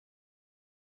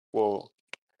Well,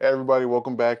 everybody,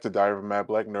 welcome back to Diary of a Mad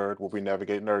Black Nerd, where we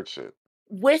navigate nerd shit.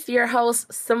 With your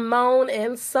hosts, Simone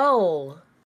and Soul.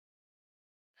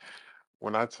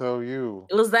 When I tell you,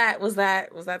 Was that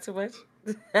too much?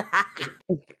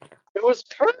 It was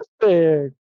perfect.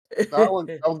 that was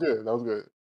good. That was good.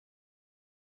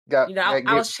 Got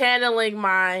I was channeling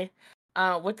my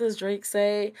what does Drake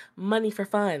say? Money for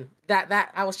fun.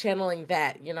 That I was channeling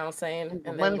that, you know what I'm saying?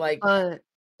 And then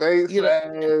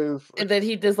faces. and then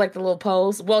he does like the little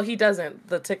pose. Well, he doesn't.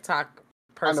 The TikTok I know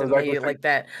person exactly made it like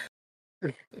that.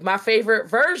 My favorite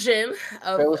version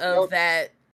of that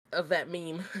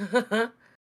meme.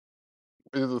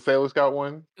 Is it the Sailor Scout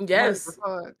one? Yes.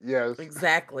 Yes.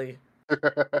 Exactly.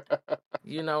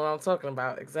 You know what I'm talking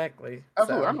about. Exactly.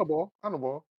 Absolutely. So, I know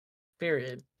ball.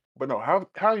 period. But no, how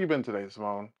have you been today,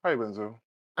 Simone? How you been, Zoo?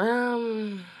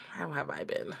 How have I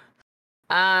been?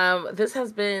 This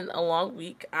has been a long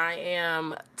week. I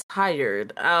am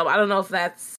tired. I don't know if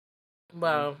that's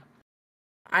well.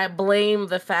 I blame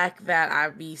the fact that I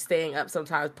be staying up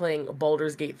sometimes playing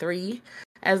Baldur's Gate 3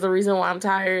 as the reason why I'm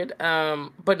tired.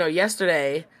 But no,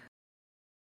 yesterday,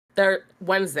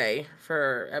 Wednesday,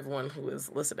 for everyone who is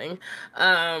listening,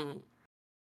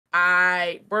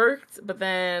 I worked, but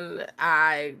then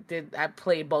I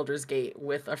played Baldur's Gate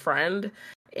with a friend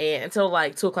and until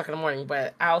like 2:00 in the morning,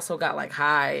 but I also got like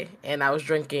high and I was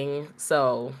drinking,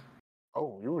 so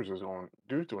Oh, you were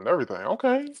doing everything.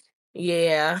 Okay.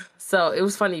 yeah. So it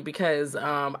was funny because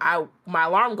my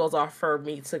alarm goes off for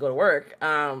me to go to work.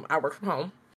 I work from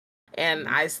home and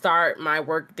I start my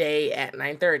work day at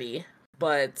 9:30.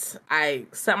 But I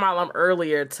set my alarm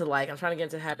earlier to I'm trying to get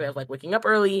into the habit of like waking up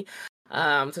early,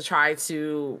 to try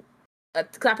to, cause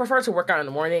I prefer to work out in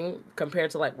the morning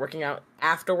compared to like working out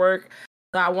after work.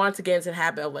 So I wanted to get into the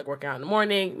habit of like working out in the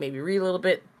morning, maybe read a little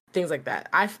bit, things like that.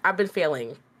 I've been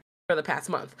failing for the past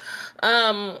month.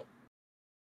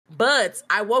 But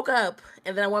I woke up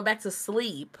and then I went back to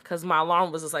sleep because my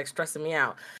alarm was just like stressing me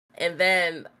out. And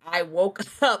then I woke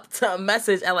up to a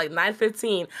message at like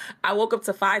 9:15. I woke up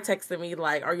to Fi texting me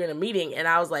like, "Are you in a meeting?" And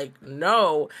I was like,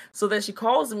 "No." So then she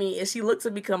calls me and she looks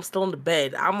at me because I'm still in the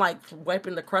bed. I'm like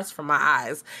wiping the crust from my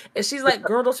eyes. And she's like,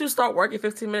 "Girl, don't you start work in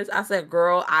 15 minutes?" I said,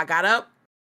 "Girl, I got up,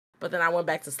 but then I went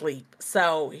back to sleep."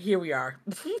 So here we are.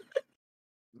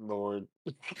 Lord.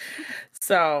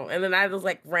 So, and then I was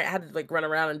like, I had to like run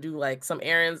around and do like some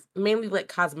errands, mainly like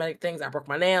cosmetic things. I broke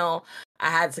my nail.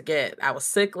 I was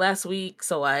sick last week.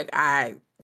 So like I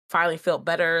finally felt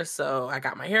better. So I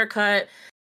got my hair cut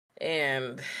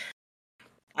and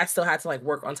I still had to like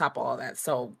work on top of all that.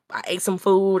 So I ate some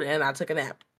food and I took a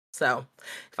nap. So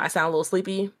if I sound a little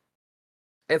sleepy,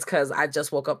 it's because I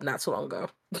just woke up not too long ago.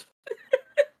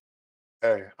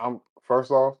 Hey, first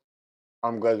off,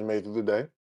 I'm glad you made it through the day.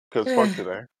 Cause fuck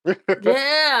today.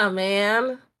 Yeah,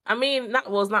 man. I mean,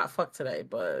 it's not fuck today,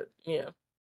 but yeah.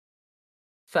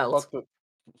 Felt. Fuck the,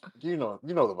 you know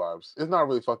the vibes. It's not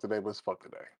really fuck today, but it's fuck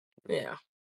today. Yeah.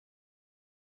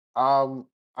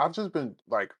 I've just been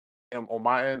on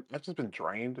my end, I've just been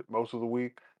drained most of the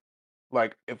week.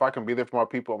 Like, if I can be there for my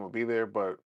people, I'm gonna be there.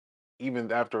 But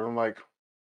even after, I'm like,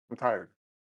 I'm tired.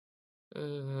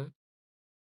 Mm-hmm.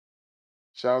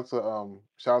 Shout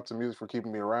out to music for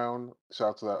keeping me around. Shout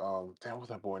out to that damn, what's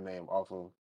that boy name off of?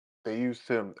 They used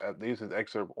his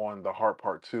excerpt on the Heart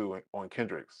Part Two on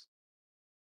Kendrick's,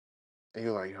 and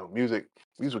you're like, yo, music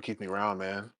will keep me around,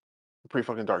 man. Pretty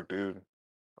fucking dark dude.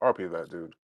 RP that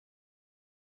dude.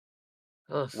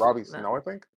 Ugh, Robbie Snow, I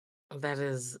think. that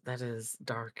is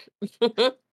dark.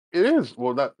 It is.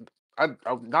 Well, not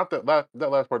that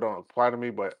last part don't apply to me,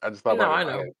 but I just thought No, about it in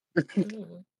I my know. head.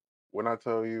 Mhm. When I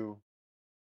tell you,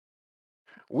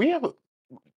 we have a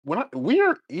we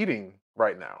are eating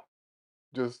right now.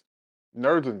 Just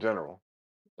nerds in general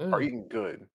are eating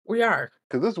good We are.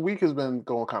 because this week has been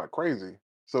going kind of crazy.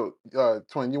 So,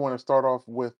 Twin, you want to start off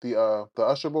with the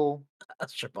Usher Bowl? A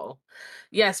Super Bowl.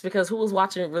 Yes, because who was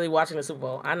really watching the Super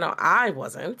Bowl? I know I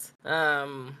wasn't.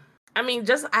 I mean,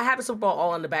 just I had the Super Bowl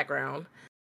all in the background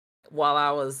while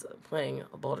I was playing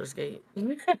Baldur's Gate.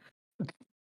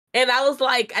 And I was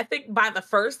like, I think by the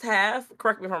first half,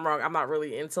 correct me if I'm wrong, I'm not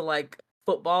really into like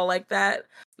football like that.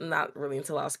 I'm not really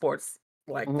into a lot of sports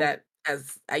like Mhm. that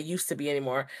as I used to be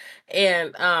anymore.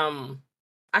 And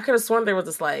I could have sworn there was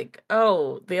just like,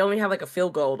 oh, they only had like a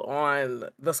field goal on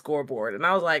the scoreboard. And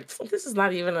I was like, this is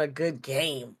not even a good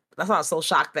game. That's why I was so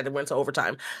shocked that it went to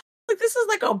overtime. Like, this is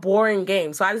like a boring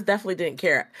game. So I just definitely didn't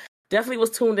care. Definitely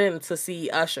was tuned in to see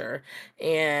Usher.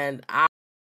 And I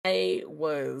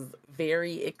was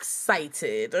very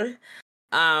excited.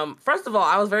 First of all,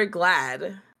 I was very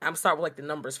glad. I'm starting with like the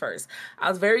numbers first. I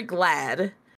was very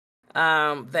glad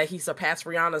that he surpassed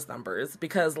Rihanna's numbers,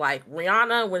 because like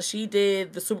Rihanna, when she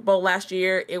did the Super Bowl last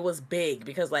year, it was big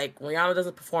because like Rihanna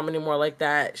doesn't perform anymore like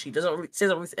that. She doesn't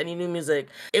release any new music.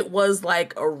 It was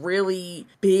like a really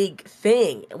big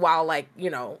thing. While like, you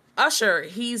know, Usher,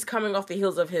 he's coming off the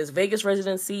heels of his Vegas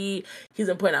residency. He's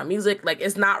been putting out music. Like,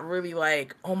 it's not really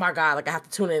like, oh my God, like I have to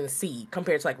tune in and see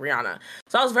compared to like Rihanna.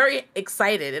 So I was very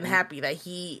excited and happy that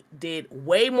he did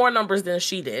way more numbers than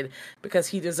she did, because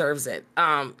he deserves it.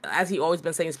 As he always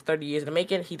been saying, for 30 years in the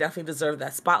making, he definitely deserved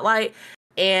that spotlight.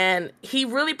 And he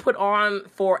really put on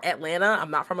for Atlanta.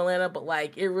 I'm not from Atlanta, but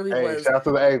like it really was. Shout out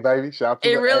to the A, baby. Shout out to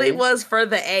it the A. really was for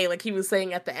the A. Like he was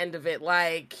saying at the end of it,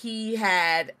 like he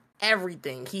had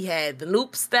everything. He had the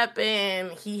Noop step in.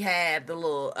 He had the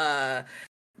little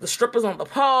the strippers on the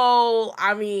pole.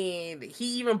 I mean,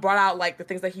 he even brought out like the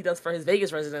things that he does for his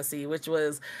Vegas residency, which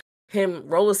was him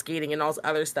roller skating and all this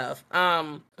other stuff.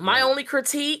 My only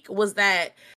critique was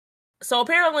that, so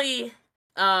apparently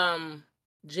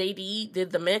JD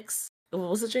did the mix.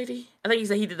 Was it JD? I think he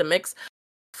said he did the mix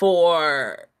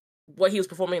for what he was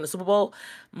performing in the Super Bowl.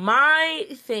 My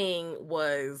thing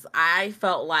was, I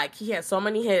felt like he had so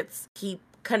many hits. He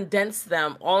condensed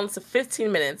them all into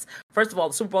 15 minutes. First of all,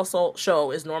 the Super Bowl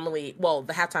show is normally, well,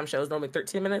 the halftime show is normally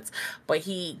 13 minutes, but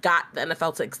he got the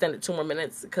NFL to extend it 2 more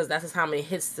minutes because that's just how many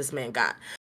hits this man got.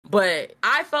 But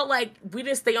I felt like we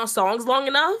didn't stay on songs long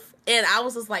enough, and I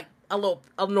was just like a little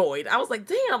annoyed. I was like,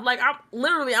 damn, like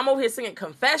I'm over here singing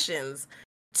Confessions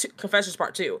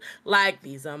Part 2. Like,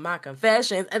 these are my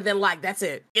confessions, and then like that's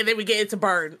it. And then we get into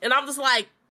Burn. And I'm just like,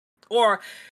 or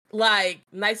like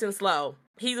Nice and Slow.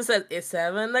 He just says, it's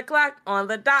 7 o'clock on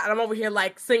the dot. And I'm over here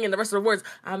like singing the rest of the words.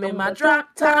 I'm in my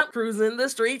drop top, cruising the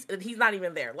streets. And he's not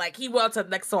even there. Like, he went to the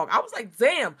next song. I was like,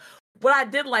 damn. What I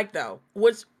did like though,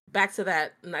 which back to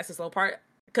that Nice and Slow part,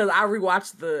 because I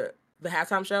rewatched the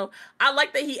halftime show. I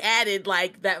like that he added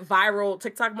like that viral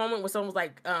TikTok moment where someone was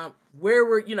like, where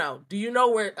were, do you know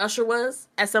where Usher was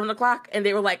at 7 o'clock? And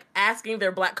they were like asking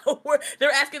their they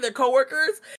were asking their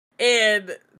coworkers.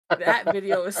 And that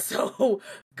video is so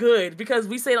good, because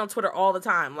we say it on Twitter all the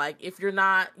time. Like, if you're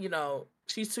not,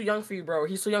 she's too young for you, bro. Or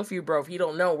he's too young for you, bro. If you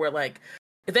don't know where, like,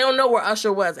 if they don't know where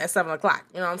Usher was at 7 o'clock,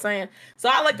 you know what I'm saying? So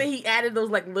I like that he added those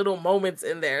like little moments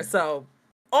in there. So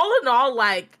all in all,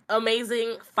 like,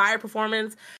 amazing, fire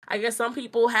performance. I guess some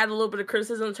people had a little bit of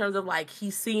criticism in terms of like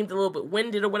he seemed a little bit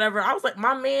winded or whatever. I was like,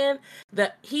 my man,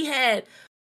 that he had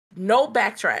no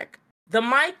backtrack. The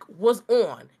mic was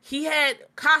on. He had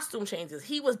costume changes.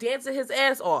 He was dancing his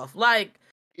ass off. Like,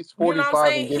 he's 45. You know what I'm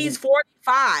saying? He's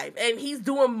 45, and he's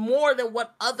doing more than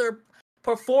what other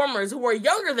performers who are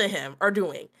younger than him are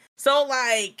doing. So,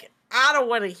 like, I don't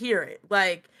want to hear it.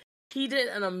 Like, he did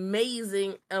an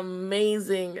amazing,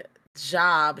 amazing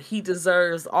job. He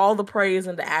deserves all the praise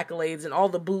and the accolades and all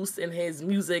the boosts in his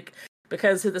music,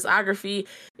 because his discography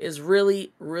is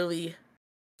really, really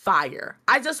fire.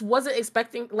 I just wasn't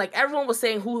expecting, like, everyone was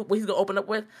saying what he's gonna open up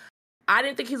with. I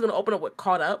didn't think he's gonna open up with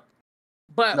Caught Up.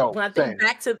 But when I think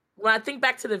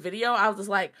back to the video, I was just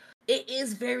like, it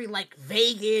is very like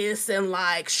Vegas and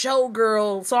like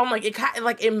showgirl. So I'm like,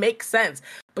 it makes sense.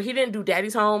 But he didn't do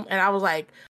Daddy's Home, and I was like,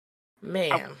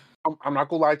 man. I'm not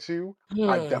gonna lie to you.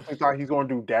 I definitely thought he's gonna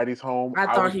do Daddy's Home. I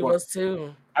thought he was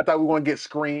too. I thought we were gonna get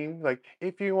Scream. Like,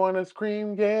 if you wanna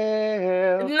scream,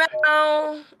 yeah.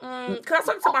 No, because I was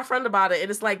talking to my friend about it,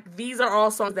 and it's like these are all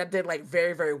songs that did like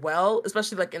very, very well,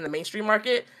 especially like in the mainstream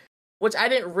market, which I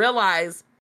didn't realize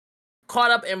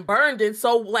Caught Up and Burn did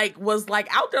so like was like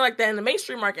out there like that in the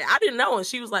mainstream market. I didn't know, and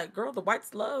she was like, "Girl, the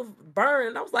whites love Burn,"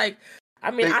 and I was like,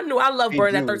 I mean, I knew I loved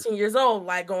Burn at 13 years old,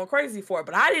 like going crazy for it,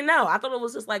 but I didn't know. I thought it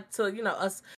was just like to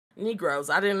us Negroes.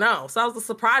 I didn't know, so I was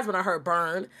surprised when I heard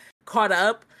Burn, Caught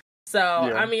Up. So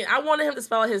yeah. I mean, I wanted him to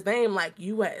spell his name like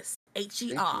USHER.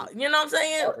 You know what I'm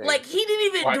saying? Like, he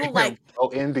didn't even do like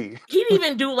ND. He didn't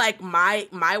even do like my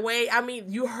way. I mean,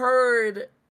 you heard.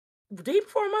 Did he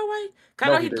perform My Way? I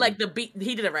know he like the beat.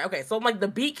 He did it right. Okay, so like the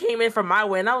beat came in from My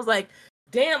Way, and I was like,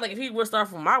 damn, like if he would start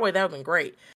from My Way, that would have been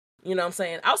great. You know what I'm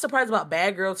saying? I was surprised about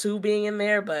Bad Girl 2 being in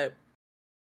there, but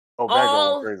Bad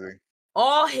Girl was crazy.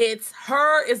 All hits.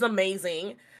 Her is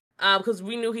amazing, because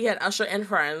we knew he had Usher and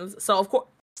Friends. So of course,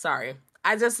 sorry,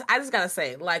 I just gotta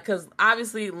say, like, because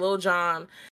obviously Lil Jon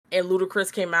and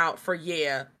Ludacris came out for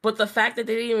Yeah, but the fact that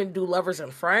they didn't even do Lovers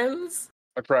and Friends.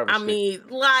 A travesty. I mean,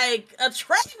 like, a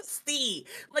travesty.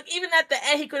 Like, even at the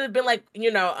end, he could have been like,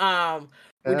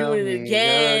 we're doing it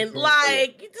again.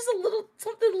 Like, just a little,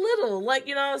 something little. Like,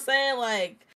 you know what I'm saying?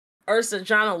 Like, Ursa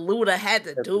John Luda had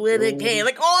to do it again.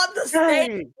 Like, on the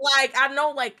stage. Like, I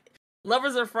know, like,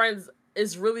 Lovers and Friends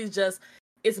is really just,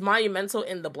 it's monumental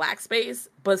in the black space,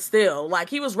 but still, like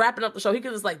he was wrapping up the show. He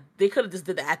could just like they could have just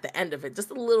did that at the end of it,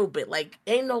 just a little bit. Like,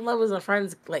 ain't no lovers and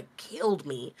friends like killed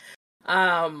me.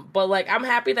 But like I'm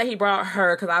happy that he brought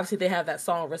her because obviously they have that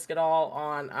song "Risk It All"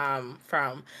 on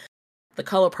from the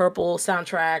Color Purple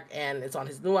soundtrack, and it's on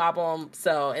his new album.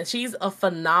 So, and she's a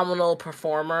phenomenal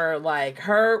performer. Like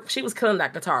she was killing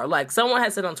that guitar. Like someone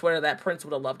had said on Twitter that Prince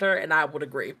would have loved her, and I would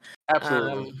agree.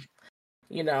 Absolutely.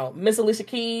 You know, Miss Alicia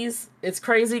Keys, it's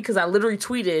crazy because I literally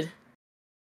tweeted,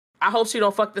 I hope she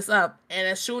don't fuck this up. And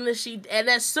as soon as she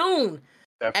opened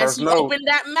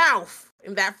that mouth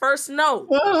in that first note,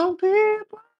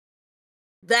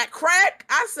 that crack,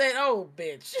 I said, oh,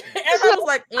 bitch. Everybody was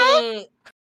like,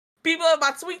 people were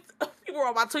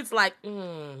on my tweets like,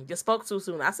 you spoke too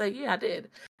soon. I said, yeah, I did.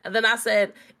 And then I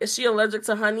said, is she allergic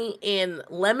to honey and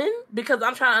lemon? Because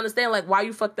I'm trying to understand, like, why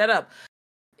you fucked that up.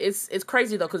 It's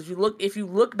crazy though, because if you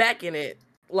look back in it,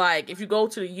 like if you go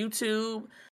to the YouTube,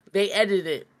 they edited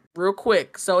it real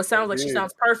quick, so it sounds like she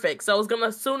sounds perfect. So it's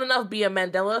gonna soon enough be a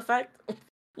Mandela effect,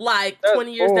 like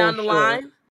 20 years down the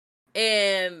line,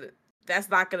 and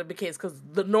that's not gonna be the case because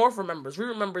the North remembers. We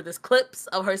remember this clips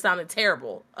of her sounding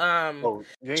terrible.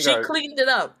 She cleaned it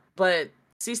up, but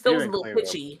she still was a little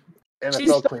pitchy. She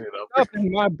still cleaned it up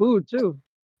in my boot too.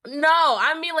 No,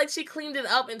 I mean like she cleaned it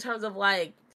up in terms of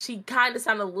like. She kind of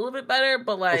sounded a little bit better,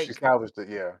 but like she salvaged it,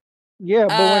 yeah. Yeah,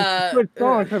 but when she switched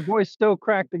songs, her voice still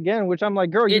cracked again. Which I'm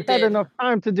like, girl, you had enough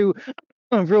time to do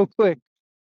real quick.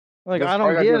 Like I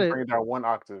don't get it. Bring it down one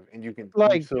octave, and you can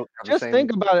like just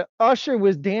think about it. Usher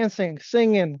was dancing,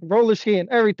 singing, roller skating,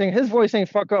 everything. His voice ain't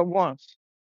fuck up once.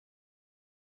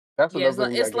 That's another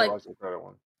thing. It's like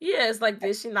yeah, it's like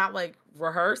did she not like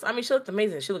rehearse? I mean, she looked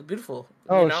amazing. She looked beautiful.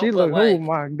 Oh, she looked. Like, oh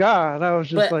my god, I was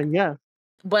just like, yeah.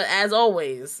 But as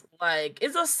always, like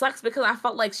it just sucks because I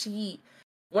felt like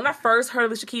when I first heard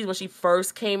Alicia Keys when she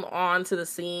first came on to the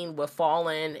scene with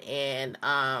Fallen and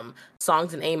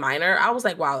songs in A minor, I was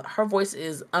like, wow, her voice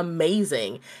is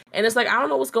amazing. And it's like I don't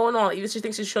know what's going on. Either she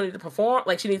thinks she should need to perform,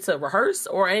 like she needs to rehearse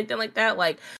or anything like that.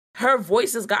 Like her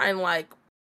voice has gotten like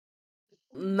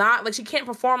not like she can't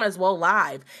perform as well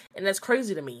live, and that's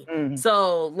crazy to me.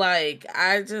 So like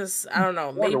I don't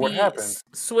know, maybe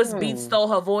Swiss Beats stole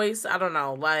her voice. I don't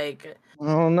know, like I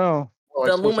don't know.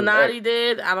 The Illuminati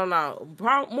did. I don't know.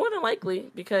 More than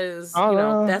likely because you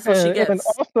know that's what she gets. And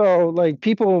also, like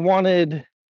people wanted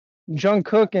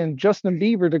Jungkook and Justin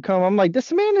Bieber to come. I'm like,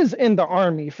 this man is in the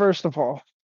army. First of all,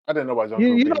 I didn't know about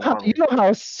Jungkook. You know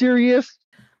how serious.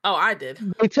 Oh, I did.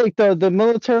 They take the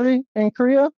military in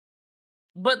Korea.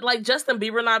 But like Justin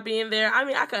Bieber not being there, I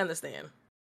mean, I can understand.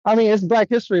 I mean, it's Black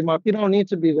History Month. You don't need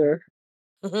to be there.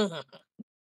 The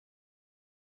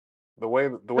way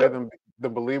the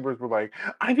believers were like,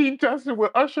 I need Justin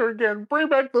with Usher again. Bring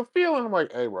back the feeling. I'm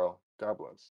like, hey, bro, God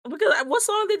bless. Because what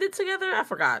song they did together? I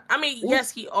forgot. I mean,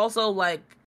 yes, he also like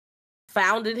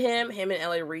founded him and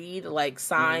L.A. Reid like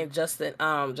signed Justin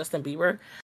Bieber.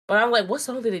 But I'm like, what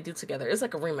song did they do together? It's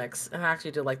like a remix, and I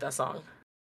actually did like that song.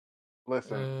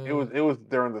 Listen, it was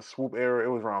during the Swoop era. It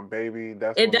was around Baby.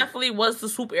 It definitely was the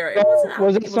Swoop era.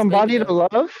 Was it Somebody to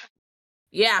Love?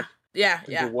 Yeah.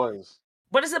 It was.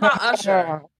 But it's about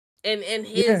Usher and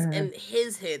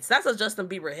his hits. That's a Justin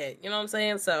Bieber hit. You know what I'm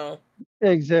saying? So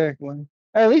exactly.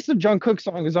 At least the Jungkook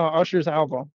song is on Usher's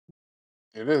album.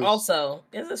 It is. Also,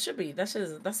 it should be. That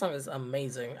song is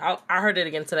amazing. I heard it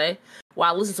again today.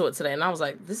 Well, I listened to it today, and I was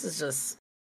like, this is just.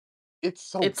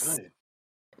 It's good.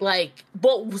 Like,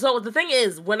 but so the thing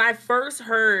is, when I first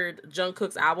heard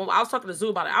Jungkook's album, I was talking to Zoo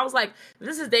about it. I was like,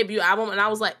 "This is his debut album," and I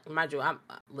was like, "Mind you,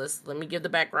 let me give the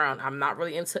background. I'm not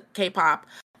really into K-pop.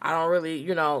 I don't really,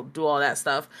 do all that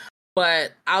stuff."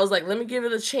 But I was like, "Let me give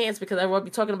it a chance," because everyone be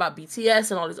talking about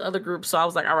BTS and all these other groups. So I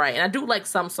was like, "All right." And I do like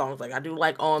some songs, like I do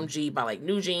like OMG by like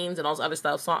New Jeans and all this other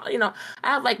stuff. So I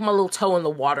have like my little toe in the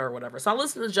water or whatever. So I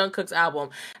listened to Jungkook's album,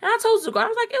 and I told Zuko, I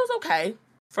was like, it was okay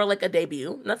for like a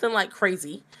debut, nothing like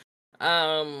crazy.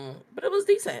 But it was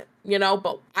decent,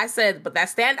 but I said the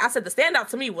standout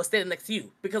to me was Standing Next to You,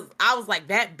 because I was like,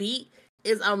 that beat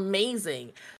is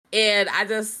amazing. And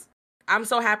I'm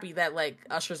so happy that like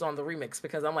Usher's on the remix,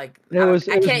 because I'm like,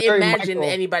 I can't imagine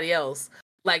anybody else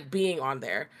like being on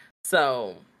there.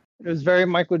 So it was very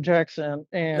Michael Jackson,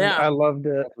 and I loved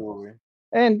it. Absolutely.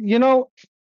 And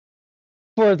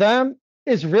for them,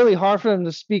 it's really hard for them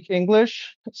to speak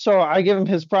English, so I give him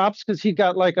his props because he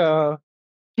got like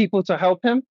people to help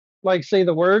him, like say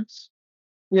the words,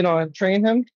 and train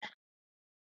him.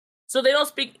 So he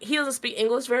doesn't speak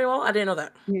English very well? I didn't know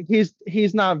that.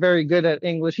 He's not very good at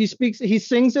English. He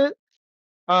sings it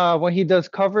when he does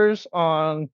covers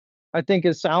on I think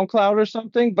it's SoundCloud or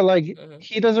something, but like Mm-hmm.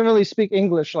 he doesn't really speak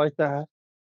English like that.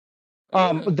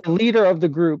 Mm. The leader of the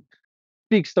group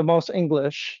speaks the most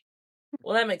English,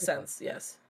 Well, that makes sense.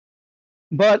 Yes.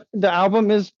 but the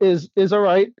album is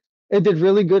alright. It did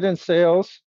really good in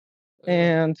sales, Mm-hmm.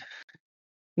 and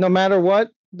no matter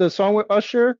what, the song with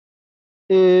Usher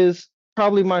is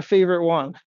probably my favorite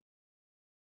one.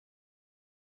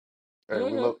 Hey,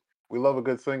 Mm-hmm. we love a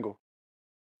good single.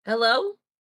 Hello,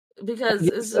 because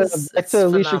Yes, back it's to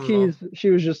Alicia phenomenal. Keys. She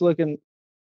was just looking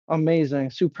amazing,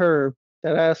 superb.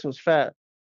 That ass was fat.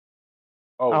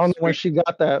 I Oh, don't know when speak. she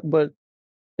got that, but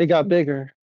it got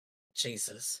bigger.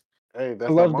 Jesus. Hey, I that's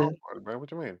that loved mom it. part, man.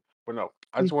 What you mean? But no,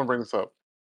 I just want to bring this up.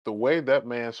 The way that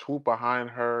man swooped behind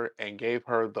her and gave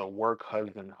her the work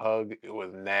husband hug, it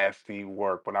was nasty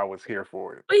work, but I was here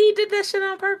for it. But he did that shit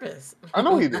on purpose. I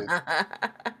know he did.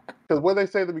 Because what they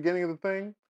say at the beginning of the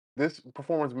thing, this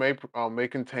performance may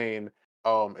contain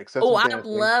Oh, excessive I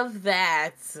dancing, love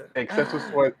that. excessive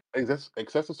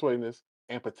sweatiness,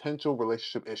 and potential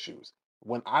relationship issues.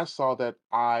 When I saw that,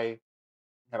 I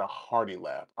had a hearty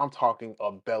laugh. I'm talking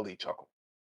a belly chuckle.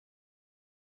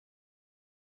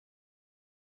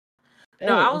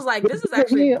 No, I Dang. was like, But this is didn't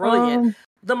actually he, brilliant.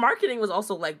 The marketing was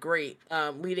also like great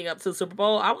leading up to the Super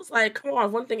Bowl. I was like, come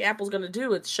on, one thing Apple's gonna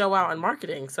do is show out in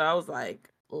marketing. So I was like,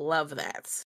 love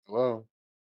that. Well,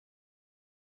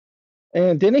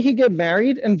 and didn't he get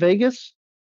married in Vegas?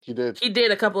 he did. He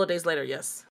did a couple of days later,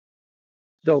 yes.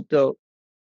 Dope, dope.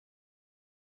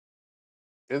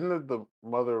 Isn't it the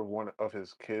mother of one of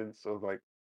his kids? Of like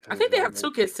I his think they have younger,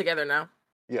 2 kids together now.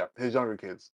 yeah, his younger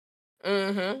kids.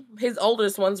 Mm-hmm. His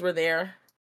oldest ones were there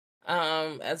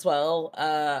as well.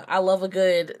 I love a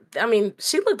good. I mean,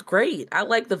 she looked great. I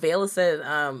like the veil. It said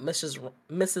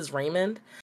Mrs. Raymond.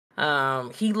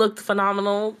 He looked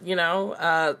phenomenal.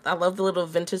 I love the little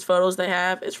vintage photos they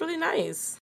have. It's really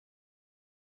nice.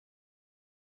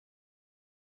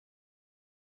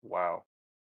 Wow,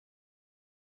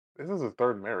 this is his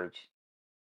third marriage.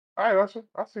 All right, Usher,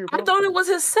 I see you, I bro. thought it was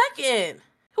his second.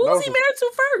 Who No, was it's he just, married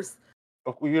to first?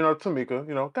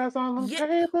 Tamika. That's on them Yeah.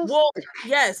 papers. Well,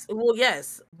 yes. Well,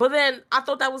 yes. But then I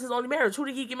thought that was his only marriage. Who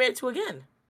did he get married to again?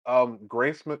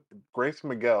 Grace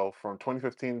Miguel from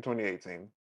 2015 to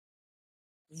 2018.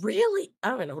 Really? I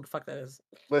don't even know who the fuck that is.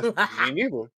 Listen, Let me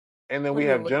neither. And then we me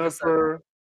have look this up. Jennifer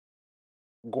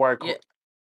Yeah, Guaico.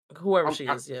 whoever I'm she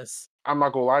I, is. Yes. I'm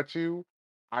not gonna lie to you.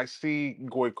 I see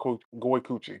Goicucci,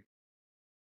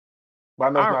 but I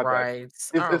know it's All not that. right.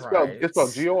 It's All it's spelled right. it's spelled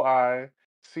Goicoechea.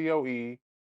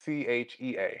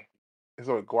 Is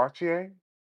it Guachier?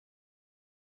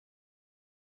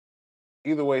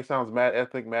 Either way, it sounds mad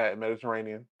ethnic, mad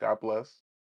Mediterranean. God bless.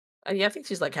 Yeah, I think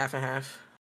she's like half and half.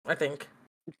 I think.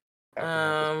 Half and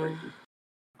half is Um,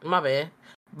 crazy. my bad.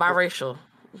 What? Biracial.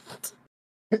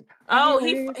 Oh,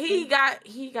 Biracial.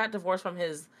 he got divorced from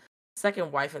his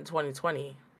second wife in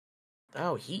 2020.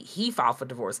 Oh, he filed for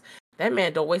divorce. That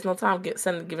man don't waste no time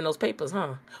giving those papers,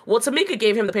 huh? Well, Tamika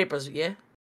gave him the papers, yeah,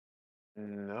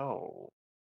 No.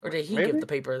 or did he give Maybe? the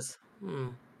papers? Hmm.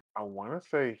 I want to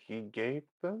say he gave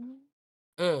them.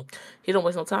 He don't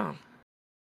waste no time.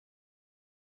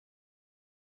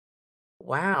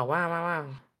 Wow, wow, wow, wow.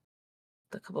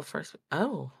 The couple first.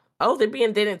 Oh, they're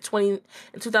being dated in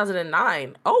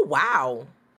 2009. Oh, wow.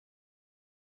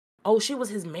 Oh, she was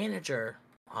his manager.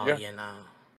 Oh Yeah. yeah, no.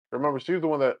 Remember, she was the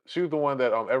one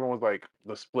that everyone was like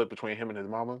the split between him and his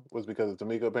mama was because of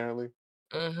Tamika apparently.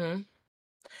 Mm-hmm.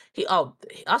 He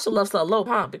also loves to elope,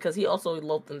 huh? Because he also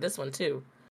eloped in this one too.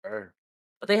 Hey,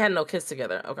 But they had no kids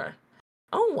together. Okay.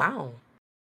 Oh wow.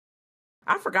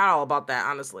 I forgot all about that,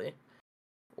 honestly.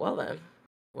 Well then.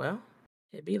 Well,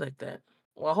 it be like that.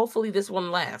 Well, hopefully this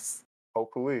one lasts.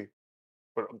 hopefully.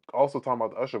 But also talking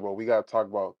about the Usher Bowl, we got to talk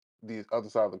about the other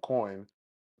side of the coin,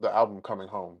 the album coming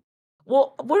home.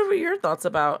 Well, what were your thoughts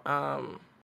about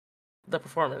the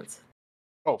performance?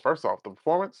 Oh, first off, the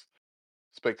performance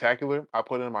spectacular. I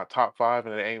put it in my top five,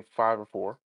 and it ain't five or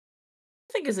 4.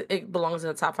 I think it belongs in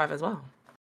the top 5 as well.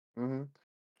 hmm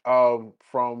Um,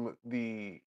 from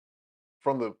the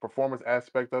performance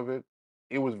aspect of it,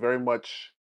 it was very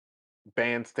much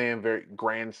bandstand, very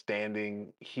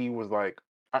grandstanding. He was like,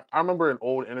 I remember an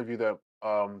old interview that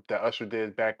Usher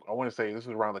did back. I want to say this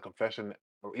was around the Confession,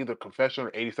 or either Confession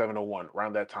or 8701,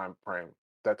 around that time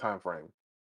frame,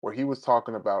 where he was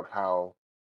talking about how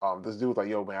this dude was like,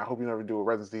 "Yo, man, I hope you never do a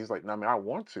residency." He's like, "No, man, I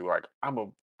want to. Like, I'm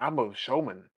a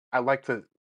showman. I like to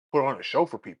put on a show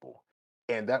for people."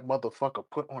 And that motherfucker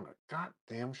put on a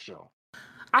goddamn show.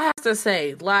 I have to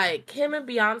say, like him and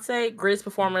Beyonce, greatest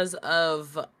performers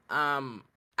of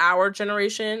our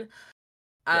generation.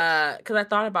 Yes. Because I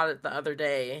thought about it the other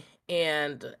day,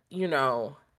 and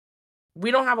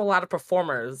we don't have a lot of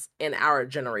performers in our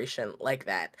generation like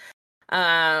that.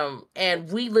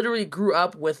 And we literally grew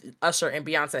up with Usher and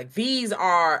Beyonce. Like, these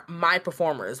are my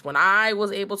performers. When I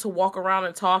was able to walk around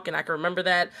and talk, and I can remember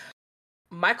that,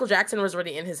 Michael Jackson was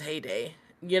already in his heyday.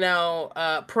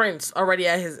 Prince was already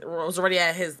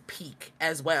at his peak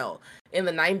as well in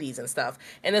the 90s and stuff.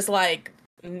 And it's like,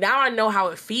 now I know how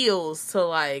it feels to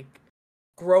like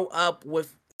grow up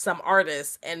with some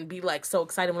artists and be like so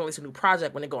excited when they release a new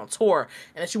project, when they go on tour,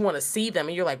 and that you want to see them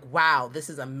and you're like, wow, this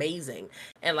is amazing.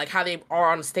 And like how they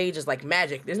are on stage is like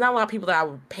magic. There's not a lot of people that I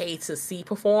would pay to see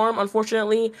perform,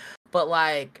 unfortunately, but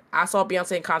like I saw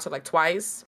Beyonce in concert like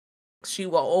twice. She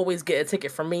will always get a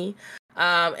ticket from me.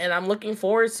 And I'm looking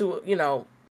forward to,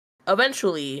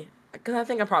 eventually, because I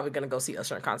think I'm probably going to go see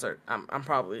Usher in concert. I'm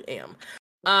probably am.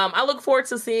 I look forward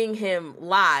to seeing him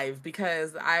live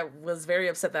because I was very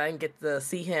upset that I didn't get to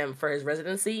see him for his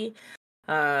residency.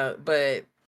 But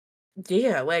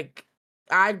yeah, like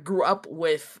I grew up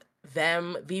with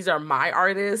them. These are my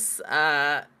artists.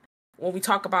 When we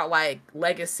talk about like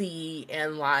legacy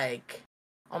and like,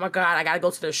 oh my God, I gotta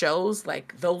go to their shows,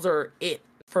 like those are it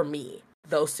for me.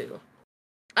 Those two.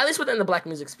 At least within the Black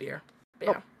music sphere.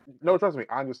 Yeah. No, trust me,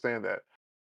 I understand that.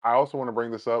 I also want to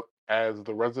bring this up as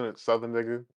the resident Southern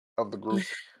nigga of the group.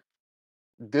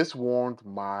 This warmed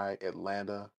my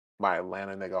Atlanta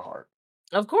nigga heart.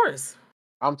 Of course.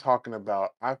 I'm talking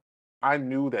about I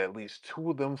knew that at least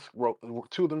two of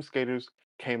them skaters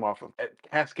came off of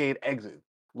Cascade Exit.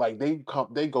 Like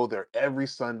they go there every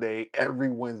Sunday, every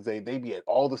Wednesday. They be at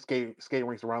all the skate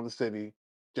rinks around the city,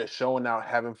 just showing out,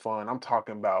 having fun. I'm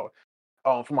talking about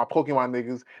for my Pokemon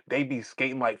niggas, they be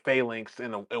skating like phalanx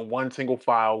in one single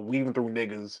file, weaving through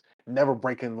niggas, never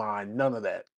breaking line, none of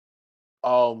that.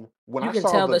 When You I can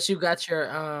saw tell the that you got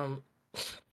your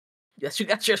yes, you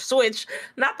got your Switch,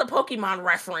 not the Pokemon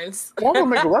reference. Well, I'm gonna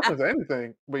make a reference to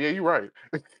anything, but yeah, you're right.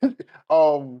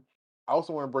 um, I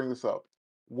also want to bring this up.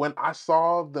 When I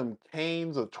saw them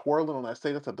canes are twirling on that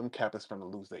stage, I said them Kappas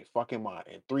finna lose their fucking mind.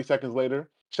 And 3 seconds later,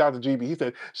 shout out to GB, he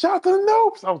said, "Shout out to the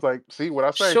Noobs." I was like, "See what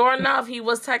I say?" Sure enough, he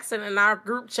was texting in our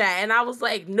group chat, and I was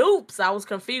like, "Noops." I was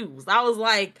confused. I was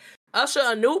like, "Usher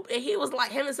a noop," and he was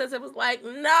like, him and Sensei was like,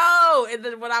 "No." And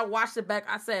then when I watched it back,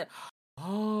 I said,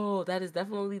 "Oh, that is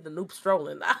definitely the noop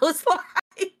strolling." I was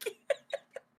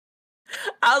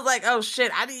like, "Oh shit,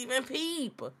 I didn't even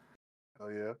peep." Oh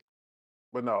yeah,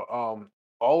 but no.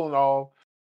 All in all,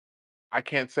 I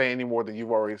can't say any more than you've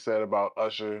already said about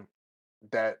Usher.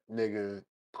 That nigga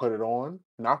put it on,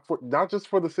 not just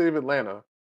for the city of Atlanta,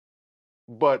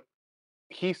 but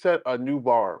he set a new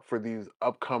bar for these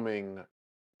upcoming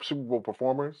Super Bowl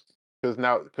performers. Because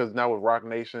now with Rock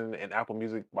Nation and Apple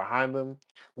Music behind them,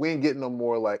 we ain't getting no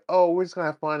more like, oh, we're just gonna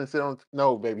have fun and sit on.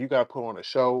 No, baby, you gotta put on a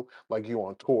show like you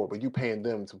on tour, but you paying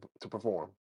them to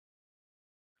perform.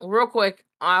 Real quick,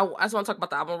 I just want to talk about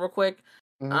the album real quick,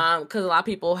 Hmm. because a lot of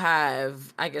people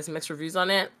have, I guess, mixed reviews on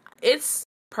it. It's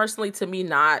personally to me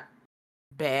not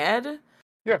bad.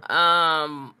 Yeah,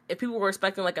 If people were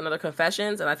expecting like another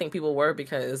Confessions, and I think people were,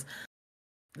 because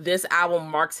this album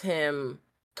marks him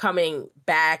coming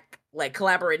back, like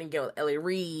collaborating again with Ellie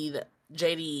Reed,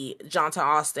 JD, Jonta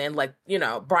Austin, like,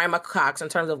 Brian Michael Cox in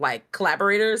terms of like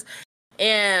collaborators.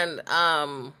 And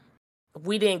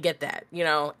we didn't get that,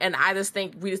 and I just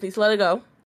think we just need to let it go.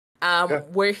 yeah.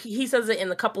 Where he says it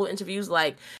in a couple of interviews,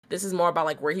 like this is more about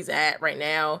like where he's at right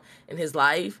now in his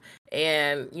life.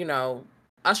 And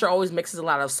Usher always mixes a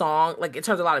lot of song, like in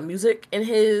terms of a lot of music in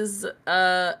his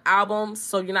albums,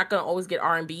 so you're not gonna always get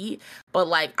R&B, but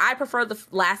like I prefer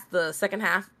the second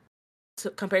half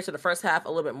compared to the first half a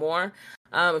little bit more.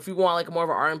 If you want like more of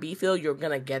an R&B feel, you're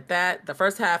gonna get that. The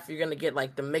first half you're gonna get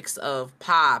like the mix of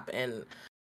pop and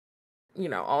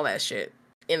all that shit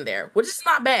in there, which is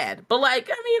not bad. But like,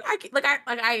 I mean,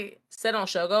 I said on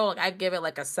Shogo, like I give it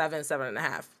like a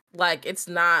 7.5. Like it's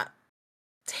not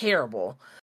terrible.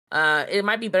 It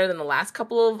might be better than the last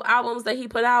couple of albums that he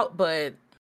put out, but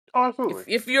Oh, absolutely.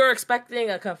 if you're expecting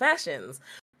a Confessions,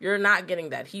 you're not getting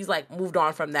that. He's like moved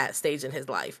on from that stage in his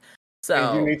life.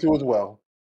 And you So need to as well.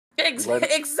 Let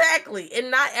it. exactly. And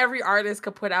not every artist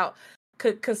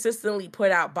could consistently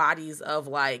put out bodies of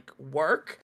like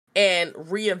work and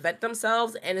reinvent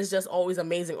themselves, and it's just always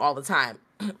amazing all the time.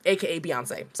 AKA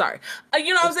Beyonce. Sorry.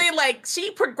 You know what I'm saying? Like, she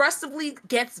progressively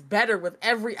gets better with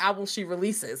every album she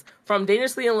releases. From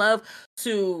Dangerously in Love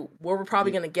to what we're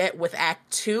probably gonna get with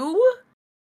Act 2.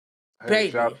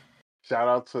 Hey, Baby. shout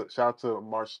out to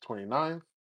March 29th.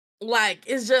 Like,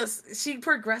 it's just, she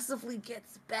progressively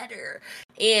gets better.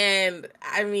 And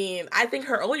I mean, I think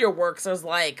her earlier works as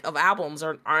like of albums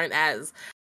aren't as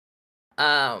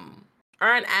um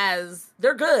aren't as,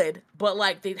 they're good, but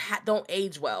like they don't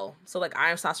age well. So like I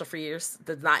Am Sasha Fierce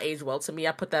does not age well to me.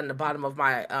 I put that in the bottom of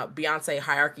my Beyonce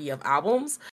hierarchy of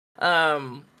albums.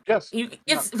 Um Yes.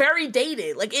 it's very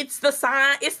dated. Like it's the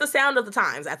sound of the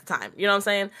times at the time. You know what I'm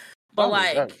saying? But Not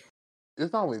only that, like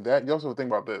it's not only that. You also have to think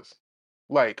about this.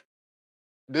 Like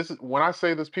this is when I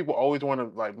say this, people always want to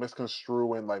like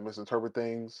misconstrue and like misinterpret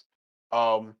things.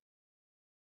 Um,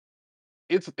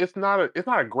 it's not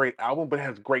a great album, but it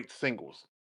has great singles.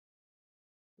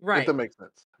 If that right. makes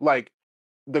sense. Like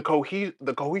the cohesion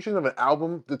of an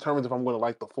album determines if I'm going to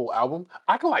like the full album.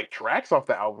 I can like tracks off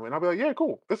the album, and I'll be like, yeah,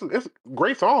 cool. It's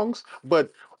great songs,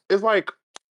 but it's like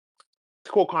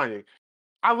to quote Kanye.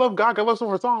 I love God. I love some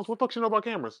of her songs. What the fuck you know about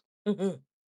cameras?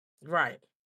 Right.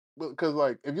 Because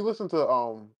like if you listen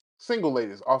to single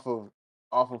ladies off of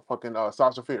fucking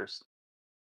Sasha Fierce,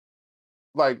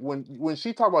 like when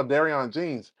she talked about Darion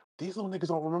jeans, these little niggas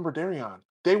don't remember Darion.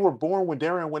 They were born when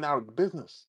Darion went out of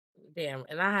business. Damn.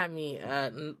 And I had me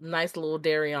a nice little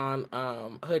Darion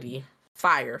hoodie.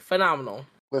 Fire. Phenomenal.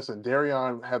 Listen,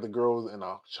 Darion had the girls in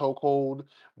a chokehold.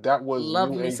 That was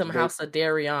Love me some House of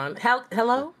Darion.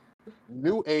 Hello?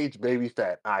 new age baby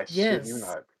fat. I shit you Yes.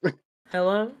 not.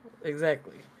 Hello?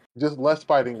 Exactly. Just less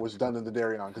fighting was done in the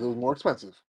Darion because it was more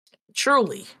expensive.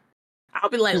 Truly. I'll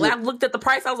be like, He's I a, looked at the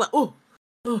price, I was like, oh,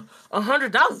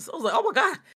 $100. I was like, oh my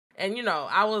God. And you know,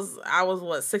 I was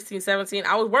what, 16, 17?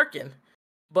 I was working.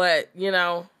 But, you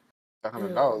know,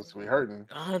 $100 we hurting.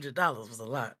 $100 was a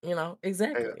lot, you know? Hey,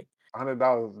 Exactly.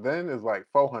 $100 then is like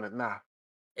 400 now.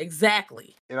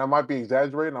 Exactly. And I might be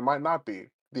exaggerating, I might not be.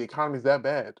 The economy's that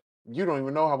bad. You don't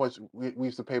even know how much we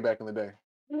used to pay back in the day.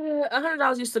 Yeah,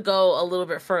 $100 used to go a little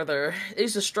bit further. It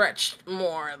used to stretch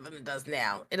more than it does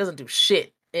now. It doesn't do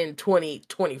shit in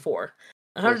 2024.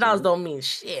 $100 Listen, don't mean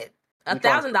shit. you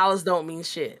trying to $1,000 don't mean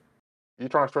shit. you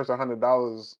trying to stretch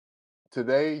 $100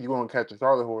 today, you gonna catch a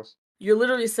Charlie horse. You're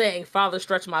literally saying, Father,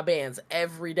 stretch my bands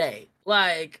every day.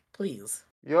 Like, please.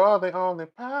 You're the only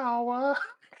power.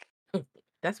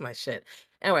 That's my shit.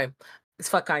 Anyway, it's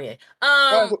fuck Kanye.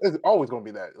 Well, it's always gonna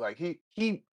be that. Like he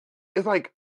it's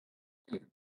like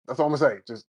that's all I'm gonna say.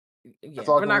 Just that's Yeah,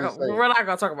 all I can really say. we're not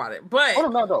gonna talk about it. Oh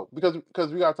But no,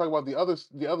 because we gotta talk about the other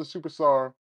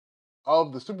superstar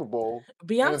of the Super Bowl,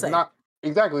 and it's Beyonce. not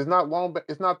exactly. It's not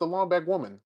it's not the long back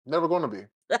woman. Never gonna be.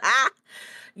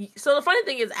 So the funny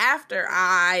thing is, after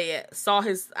I saw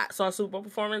Super Bowl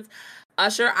performance,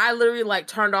 Usher, I literally like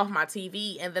turned off my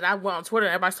TV and then I went on Twitter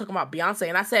and everybody's talking about Beyonce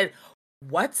and I said,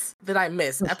 "What did I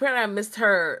miss?" Apparently, I missed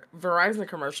her Verizon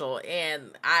commercial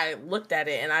and I looked at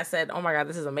it and I said, "Oh my God,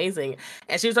 this is amazing!"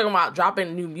 And she was talking about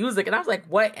dropping new music and I was like,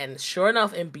 "What?" And sure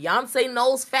enough, in Beyonce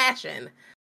knows fashion,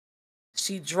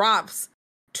 she drops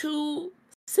 2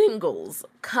 singles,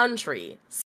 country,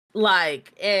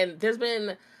 like, and there's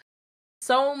been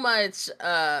so much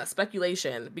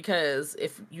speculation because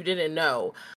if you didn't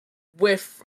know,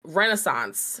 with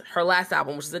Renaissance, her last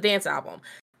album, which is a dance album,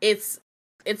 it's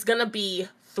gonna be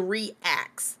 3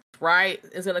 acts, right?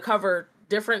 It's gonna cover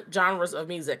different genres of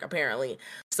music apparently.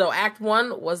 So Act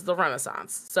 1 was the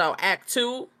Renaissance. So Act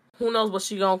 2, who knows what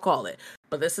she gonna call it?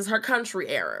 But this is her country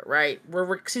era, right?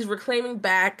 She's reclaiming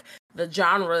back the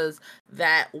genres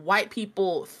that white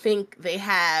people think they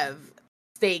have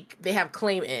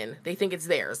claim in. They think it's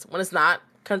theirs when it's not.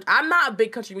 I'm not a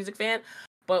big country music fan,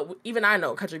 but even I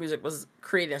know country music was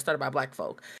created and started by black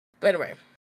folk. But anyway,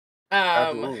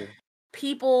 Absolutely.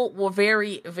 people were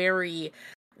very, very Shout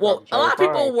out well. to A Charlie lot of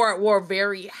people Pride. were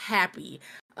very happy.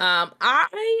 I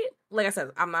like I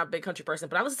said, I'm not a big country person,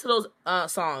 but I listened to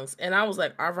those songs and I was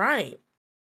like, all right,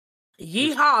 Just,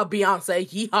 yeehaw, Beyonce,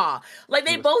 yeehaw. Like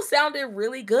they just both sounded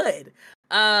really good.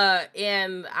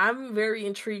 And I'm very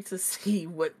intrigued to see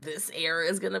what this era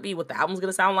is gonna be, what the album's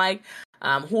gonna sound like,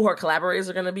 who her collaborators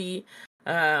are gonna be.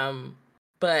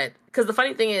 But because the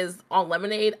funny thing is, on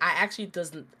Lemonade, I actually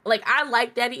doesn't like. I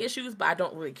like Daddy Issues, but I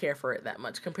don't really care for it that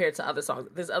much compared to other songs.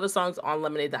 There's other songs on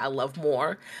Lemonade that I love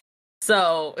more.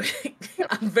 So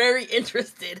I'm very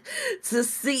interested to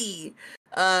see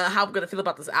how I'm gonna feel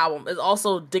about this album. It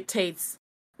also dictates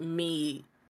me,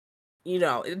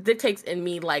 it dictates in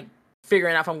me like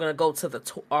figuring out if I'm gonna go to the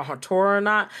her tour or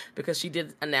not, because she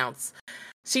did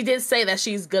say that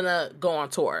she's gonna go on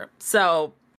tour.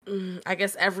 So I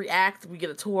guess every act we get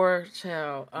a tour.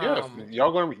 Child. yes,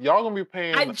 y'all gonna be I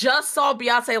paying. just saw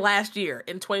Beyonce last year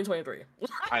in 2023.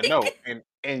 I know,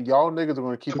 and y'all niggas are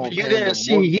gonna keep on You paying didn't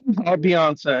them more. see Yeehaw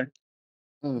Beyonce.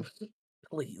 Mm,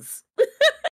 Please.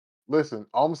 listen,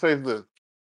 all I'm saying is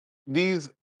this: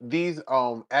 these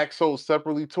acts sold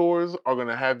separately tours are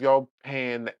gonna have y'all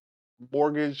paying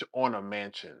mortgage on a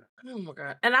mansion. Oh my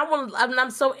god! And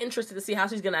I'm so interested to see how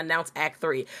she's gonna announce Act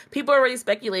 3. People are already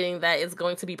speculating that it's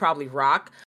going to be probably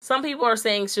rock. Some people are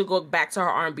saying she'll go back to her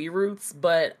R&B roots,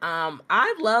 but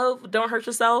I love "Don't Hurt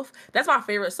Yourself." That's my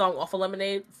favorite song off of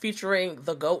Lemonade, featuring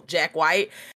the GOAT Jack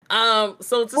White. So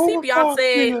to see Who the fuck do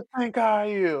Beyonce, you think I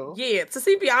am? yeah, to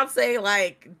see Beyonce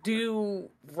like do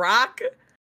rock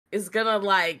is gonna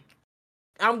like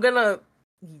I'm gonna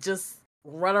just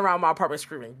run around my apartment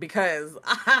screaming because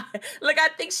I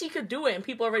think she could do it, and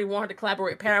people already want her to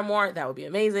collaborate with Paramore. That would be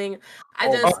amazing. I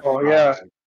Oh just my yeah. god.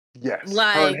 Yes. Her and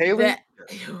like Haley? that.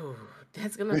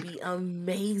 That's gonna be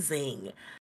amazing.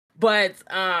 But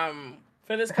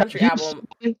for this Have country you album,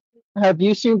 have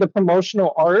you seen the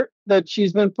promotional art that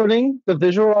she's been putting, the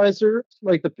visualizer,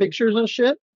 like the pictures and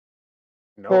shit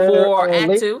No. for for Act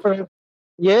late? 2,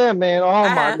 Yeah, man. Oh I my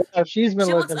have. god, she's been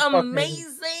She looks looking fucking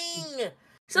amazing.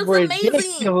 She looks amazing.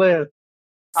 ridiculous.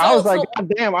 I was So like, so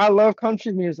God damn, I love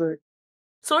country music.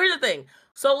 So here's the thing.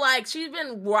 So like she's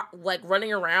been like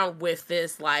running around with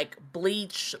this like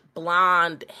bleach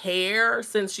blonde hair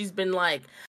since she's been like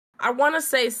I want to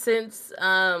say since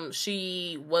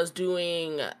she was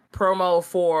doing promo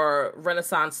for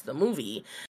Renaissance the movie.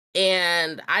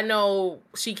 And I know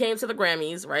she came to the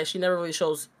Grammys, right? She never really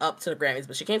shows up to the Grammys,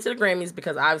 but she came to the Grammys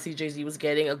because obviously Jay-Z was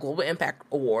getting a Global Impact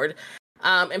Award.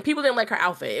 And people didn't like her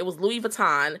outfit. It was Louis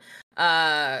Vuitton.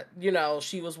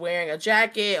 She was wearing a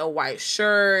jacket, a white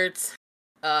shirt,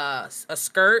 a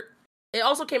skirt. It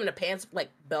also came in a pants, like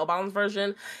bell bottoms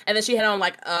version, and then she had on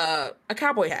like a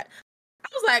cowboy hat. I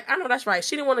was like, I know that's right.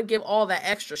 She didn't want to give all that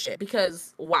extra shit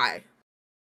because why?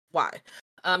 Why?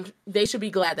 They should be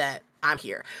glad that I'm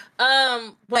here.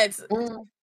 But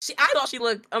I thought she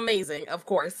looked amazing, of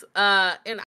course.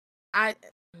 And I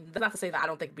that's not to say that I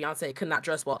don't think Beyonce could not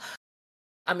dress well.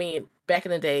 I mean, back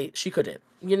in the day, she couldn't.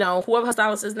 Whoever her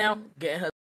stylist is now, getting her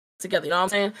together. You know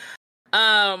what I'm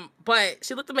saying? But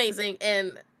she looked amazing,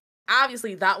 and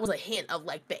obviously that was a hint of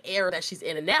like the era that she's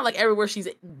in. And now, like everywhere she's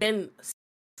been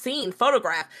seen,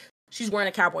 photographed, she's wearing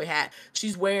a cowboy hat.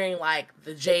 She's wearing like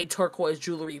the jade turquoise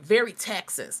jewelry, very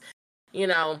Texas,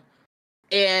 and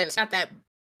it's got that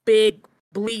big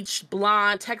bleach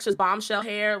blonde Texas bombshell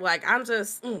hair. Like I'm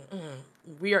just,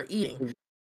 we are eating.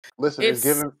 Listen, It's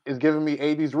it's giving me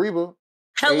 80s Reba,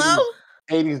 hello.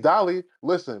 80s Dolly.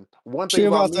 Listen, one She thing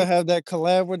about about to me, have that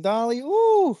collab with Dolly.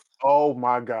 Ooh. oh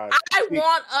my god. I See,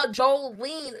 want a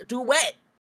Jolene duet.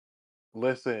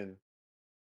 listen,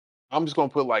 I'm just gonna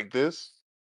put it like this.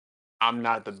 I'm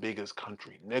not the biggest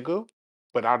country nigga,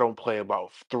 but I don't play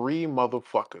about three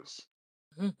motherfuckers.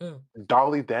 Mhm.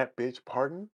 Dolly that bitch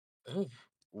Parton, Mm.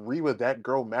 Reba that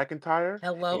girl McIntyre,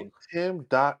 Hello. and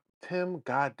Tim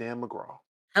goddamn McGraw.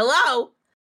 Hello.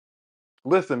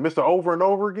 Listen, Mr. Over and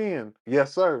Over again.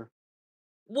 Yes, sir.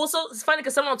 Well, so it's funny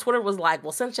because someone on Twitter was like,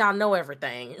 "Well, since y'all know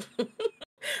everything,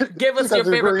 give Just us got your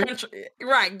to favorite agree. country,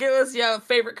 right? Give us your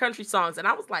favorite country songs." And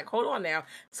I was like, "Hold on now."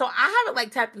 So I haven't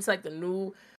like tapped into like the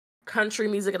new country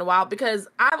music in a while because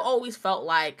I've always felt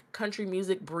like country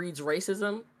music breeds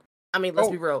racism. I mean, let's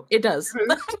be Oh, real, it does. it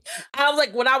is. I was like,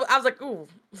 I was like, ooh,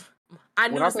 I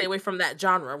When knew I to stay think away from that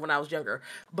genre when I was younger.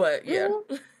 But yeah,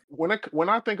 mm, when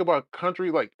I think about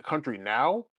country, like country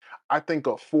now, I think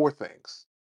of four things.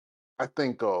 I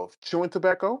think of chewing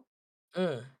tobacco.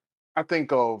 mm, I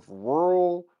think of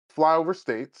rural flyover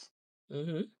states.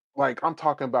 mm-hmm. Like I'm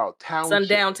talking about township,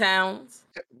 Sundown Towns.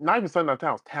 not even sundown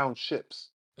towns, townships.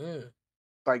 Mm.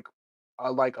 Like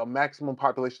like a maximum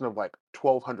population of like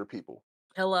 1,200 people.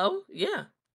 Hello, yeah,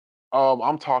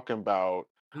 I'm talking about.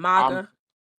 I'm MAGA.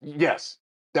 yes,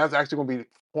 that's actually going to be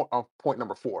point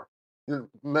number four. The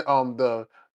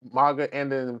MAGA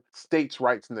and then states'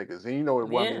 rights niggas, and you know what I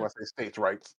mean Yeah, when I say states'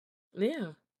 rights.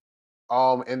 yeah.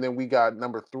 And then we got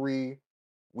number three.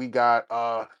 We got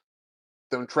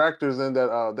them tractors and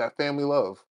that family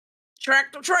love.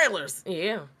 Tractor trailers.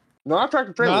 Yeah. No, not tractor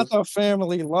Not trailers. the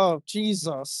family love.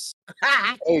 Jesus.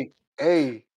 Hey,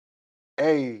 hey,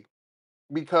 hey.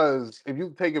 Because if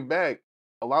you take it back,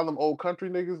 a lot of them old country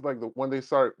niggas, like the when they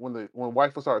start when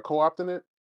white folks started co-opting it,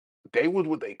 they was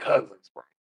with their cousins, bro.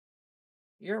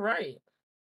 You're right.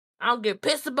 I don't get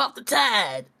pissed about the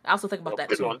tide. I also think about that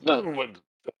Bitch too. on nothing with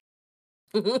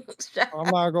I'm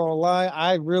not gonna lie.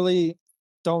 I really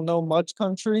don't know much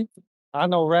country. I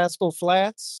know Rascal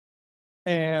Flats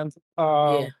and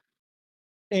Yeah.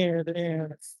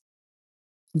 and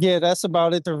yeah, that's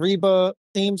about it. The Reba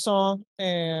theme song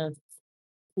and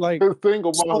like his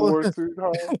single mom so word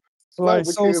sweetheart. like Slap a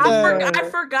so kid in the mouth. I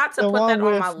sad. forgot to The put that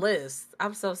one on my with list.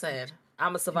 I'm so sad.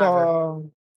 I'm a the survivor.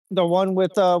 the one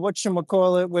with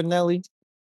whatchamacallit with Nelly.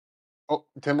 Oh,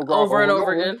 Tim McGraw Over over and and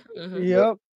over over. again. Yep.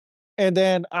 Yep. And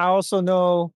then I also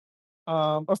know,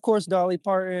 of course, Dolly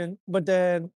Parton, but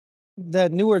then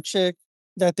that newer chick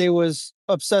that they was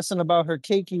obsessing about her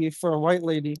cakey for a white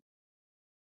lady.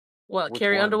 What, Which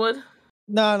Carrie one? Underwood?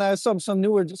 No, no, some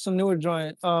newer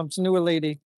joint, some newer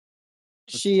lady.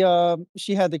 She had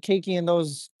the cakey in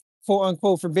those quote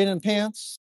unquote forbidden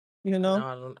pants, you No,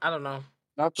 know. I don't know.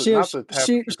 Not the tapestry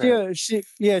pants.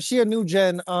 She a new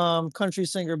gen country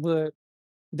singer, but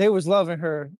they was loving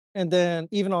her. And then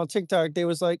even on TikTok, they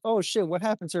was like, "Oh shit, what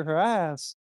happened to her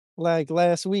ass?" Like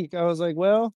last week, I was like,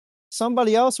 "Well,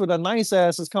 somebody else with a nice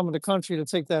ass is coming to country to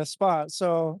take that spot.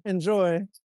 So enjoy."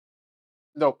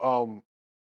 No,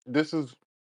 this is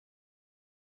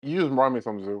you just remind me of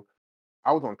something, Zoo.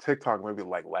 I was on TikTok maybe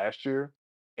like last year,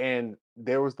 and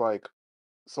there was like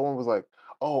someone was like,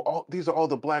 "Oh, these are all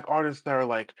the black artists that are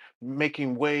like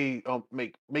making waves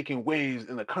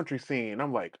in the country scene." And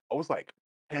I'm like, I was like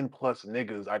 10 plus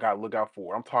niggas I gotta look out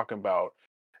for. I'm talking about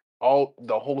all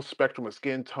the whole spectrum of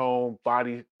skin tone,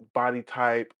 body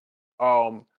type.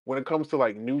 When it comes to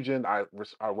like new gen, I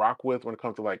rock with. When it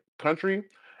comes to like country,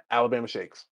 Alabama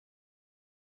Shakes,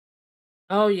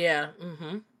 Oh yeah.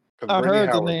 Mm-hmm. because I Brittany heard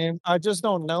the Howard. name. I just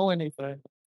don't know anything.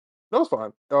 No, it's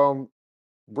fine.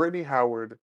 Brittany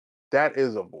Howard, that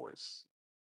is a voice.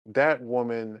 That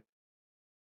woman,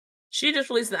 She just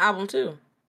released an album too.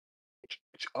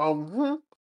 hmm,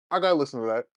 I gotta listen to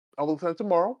that. I'll listen to that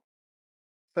tomorrow.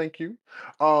 Thank you.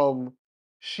 Um,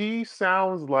 she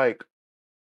sounds like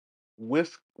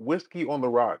whiskey on the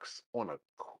rocks on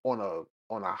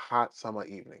a hot summer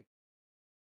evening.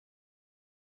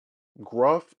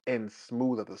 Gruff and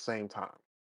smooth at the same time.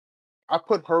 I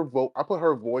put her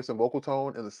voice and vocal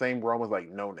tone in the same realm as like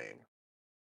No Name.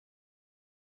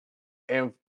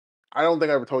 And I don't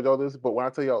think I ever told y'all this, but when I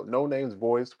tell y'all No Name's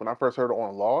voice, when I first heard it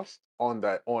on Lost, on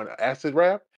Acid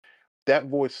Rap, that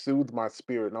voice soothed my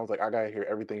spirit, and I was like, I gotta hear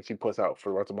everything she puts out for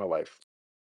the rest of my life.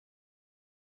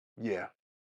 Yeah.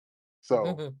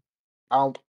 So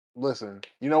I'll listen.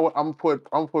 You know what? I'm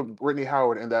gonna put Brittany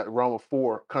Howard in that realm of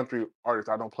four country artists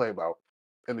I don't play about.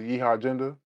 And the Yeehaw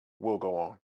Agenda will go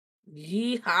on.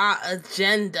 Yeehaw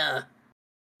Agenda.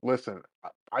 Listen,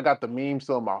 I got the memes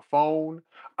still on my phone.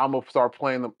 I'm gonna start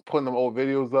playing them, putting them old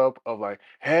videos up of like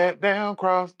head down,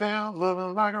 cross down,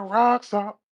 living like a rock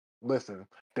star. Listen,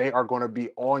 they are gonna be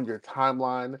on your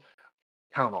timeline.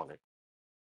 Count on it.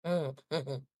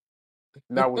 Mm-hmm.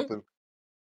 Now with the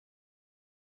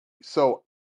so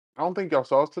I don't think y'all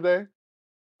saw us today.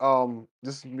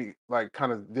 This is me like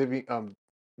kind of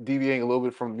deviating a little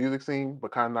bit from the music scene,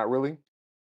 but kind of not really.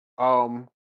 Um,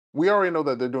 we already know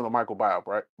that they're doing a Michael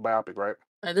biopic, right?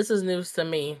 This is news to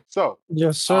me. So,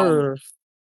 Yes, um, sir.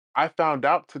 I found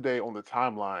out today on the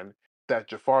timeline that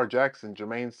Jafar Jackson,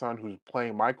 Jermaine's son, who's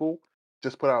playing Michael,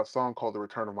 just put out a song called "The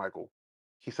Return of Michael."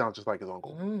 He sounds just like his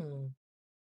uncle. Mm.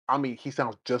 I mean, he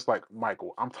sounds just like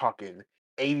Michael. I'm talking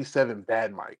 '87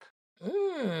 Bad Mike.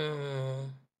 Mm.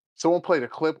 Someone played a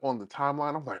clip on the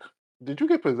timeline. I'm like, did you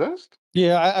get possessed?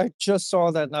 Yeah, I just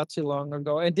saw that not too long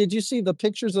ago. And did you see the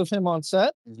pictures of him on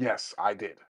set? Yes, I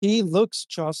did. He looks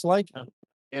just like him.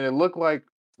 And it looked like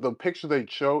the picture they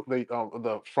showed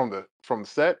the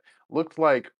set looked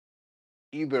like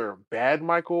either bad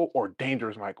Michael or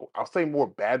dangerous Michael. I'll say more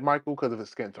bad Michael because of his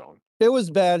skin tone. It was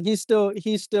bad. He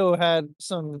still had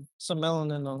some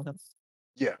melanin on him.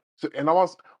 Yeah. So, and I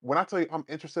was when I tell you I'm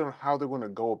interested in how they're going to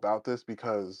go about this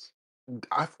because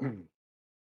I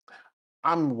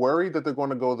I'm worried that they're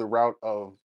going to go the route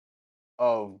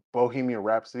of Bohemian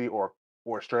Rhapsody or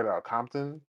Straight Outta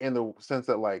Compton in the sense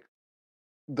that like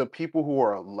the people who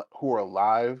are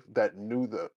alive that knew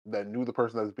the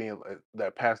person that's being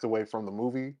that passed away from the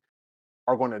movie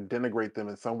are going to denigrate them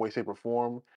in some way, shape, or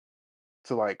form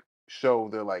to like show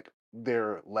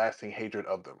their lasting hatred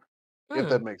of them, if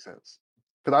that Mm. makes sense.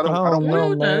 Because I I don't don't want know,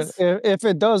 No, it man. does. If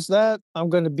it does that, I'm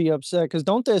gonna be upset. Cause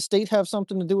don't the estate have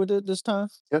something to do with it this time?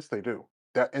 yes they do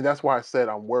and that's why I said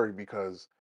I'm worried because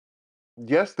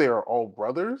yes they are all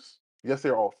brothers, yes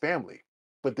they're all family,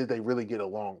 but did they really get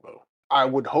along though? I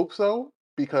would hope so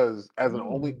because as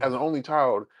Mm. an only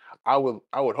child, I would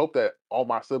hope that all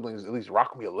my siblings at least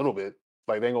rock me a little bit.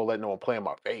 Like they ain't gonna let no one play in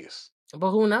my face.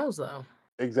 But who knows though?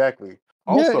 Exactly.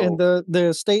 Yeah, and Also, the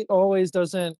estate always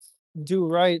doesn't do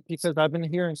right because I've been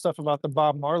hearing stuff about the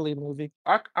Bob Marley movie.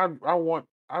 I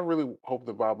really hope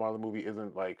the Bob Marley movie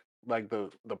isn't like the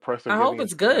press are I hope giving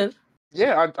it's it like good.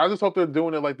 yeah, I just hope they're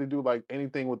doing it like they do like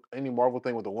anything with any Marvel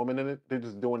thing with a woman in it. They're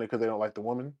just doing it because they don't like the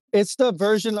woman. It's the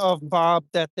version of Bob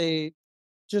that they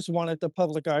just wanted the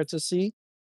public eye to see.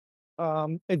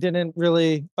 It didn't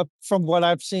really, from what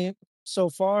I've seen so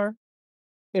far,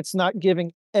 it's not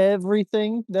giving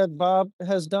everything that Bob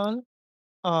has done.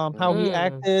 how he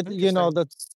acted, Interesting.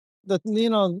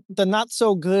 the not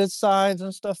so good sides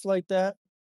and stuff like that.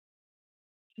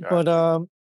 But Gotcha.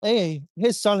 hey,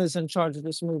 his son is in charge of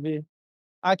this movie.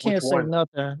 I Which can't say one?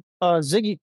 nothing.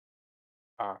 Ziggy,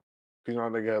 Ah, they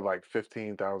got like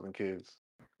 15,000 kids.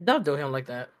 Don't do him like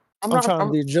that. I'm I'm not. trying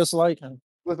to be just like him.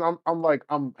 Listen, I'm like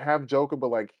I'm half joking, but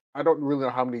like I don't really know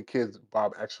how many kids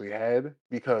Bob actually had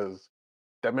because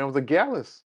that man was a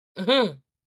gallus. Hmm.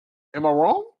 Am I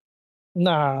wrong?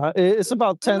 Nah, it's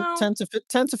about 10, No. 10 to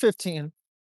 10 to 15,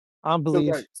 I Because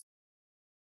believe. like,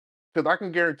 because I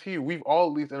can guarantee you, we've all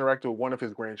at least interacted with one of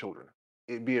his grandchildren,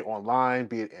 be it online,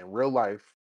 be it in real life.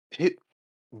 Hit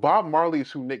Bob Marley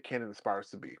is who Nick Cannon aspires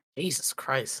to be. Jesus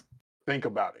Christ. Think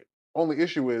about it. Only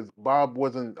issue is Bob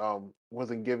wasn't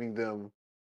giving them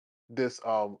this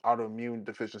autoimmune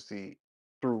deficiency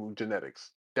through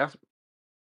genetics. That's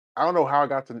I don't know how I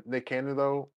got to Nick Cannon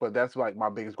though, but that's like my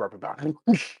biggest gripe about him.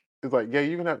 It's like, yeah,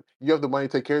 you have the money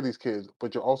to take care of these kids,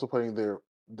 but you're also putting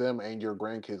them and your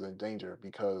grandkids in danger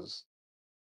because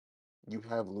you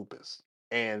have lupus.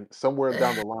 And somewhere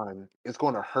down the line, it's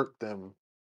going to hurt them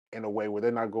in a way where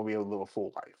they're not going to be able to live a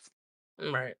full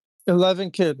life. Right.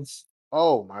 11 kids.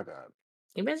 Oh my God.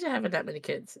 Imagine having that many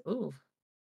kids. Ooh.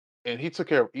 And he took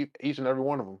care of each and every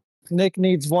one of them. Nick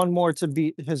needs one more to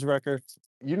beat his record.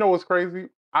 You know what's crazy?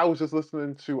 I was just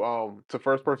listening to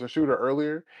First Person Shooter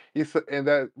earlier. He said, and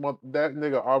that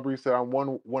nigga Aubrey said I'm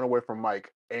one away from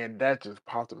Mike, and that just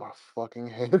popped in my fucking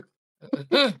head.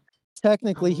 Mhm.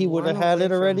 Technically, he I'm would one have had away it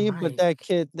from already, but that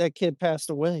Mike. kid passed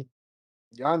away.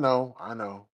 Yeah, I know.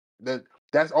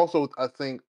 That's also a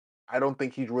thing. I don't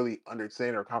think he's really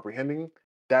understanding or comprehending.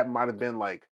 That might have been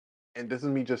like, and this is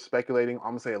me just speculating.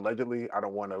 I'm gonna say allegedly. I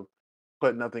don't want to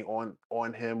put nothing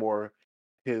on him or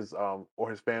his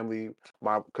family.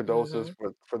 My condolences Hmm.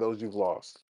 for those you've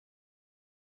lost.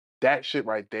 That shit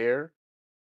right there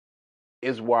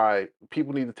is why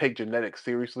people need to take genetics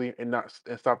seriously and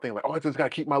stop thinking like, oh, I just gotta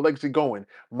keep my legacy going.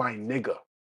 My nigga,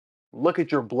 look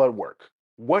at your blood work.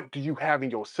 What do you have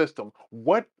in your system?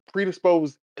 What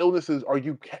predisposed illnesses are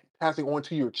you passing on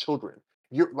to your children?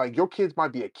 Your kids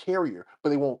might be a carrier, but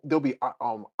they won't. They'll be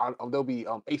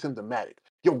asymptomatic.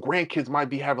 Your grandkids might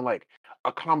be having like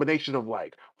a combination of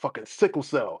like fucking sickle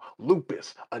cell,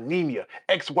 lupus, anemia,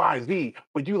 XYZ.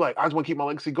 But you like, I just want to keep my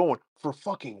legacy going for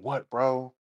fucking what,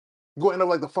 bro? You gonna end up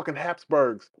like the fucking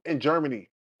Habsburgs in Germany.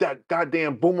 That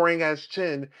goddamn boomerang ass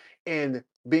chin and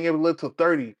being able to live to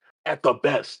 30 at the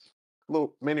best.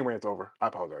 Little mini rant's over. I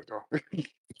apologize, y'all. It's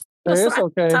It's fine.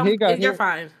 okay. You're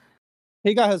fine.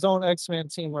 He got his own X-Men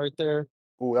team right there.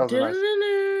 Ooh, that was a nice.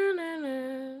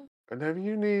 Du-du-du-du-du-du. Whatever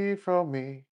you need from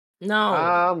me, No.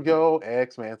 I'm your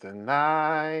X-Man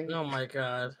tonight. Oh my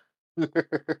God.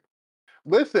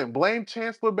 Listen, blame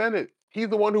Chancellor Bennett. He's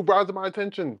the one who brought it to my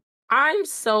attention. I'm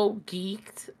so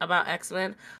geeked about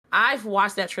X-Men. I've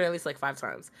watched that trailer at least like 5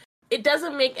 times. It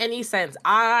doesn't make any sense.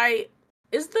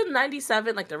 Is the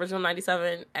 97, like the original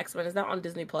 97 X-Men, is that on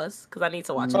Disney Plus? Because I need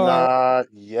to watch it. Uh, Not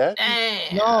yet.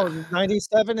 no, Damn.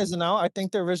 97 isn't out. I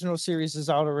think the original series is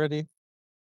out already.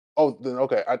 Oh, then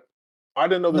okay. I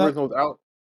didn't know the Not original was out.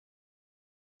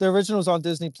 the original's on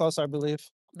Disney Plus, I believe.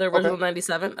 The Okay. original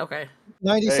 97? Okay. Hey,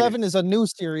 97 is a new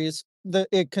series.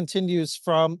 It continues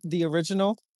from the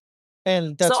original,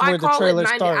 and So that's I where the call it trailer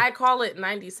 90. starts. I call it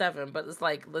 97, but it's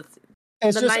like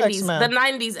It's the just 90s, the X-Men.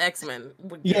 90s X-Men.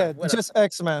 Yeah, Yeah, whatever. just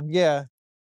X-Men. Yeah.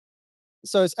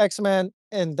 So it's X-Men,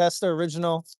 and that's the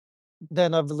original.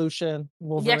 Then Evolution, Yeah,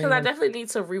 because Wolverine, I and definitely need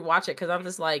to rewatch it because I'm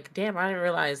just like, damn, I didn't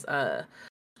realize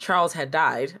Charles had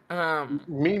died.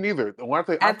 me neither. The one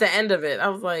thing At the end of it, I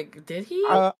was like, did he?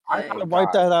 I I Like, wiped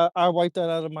forgot. that out. I wiped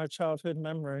that out of my childhood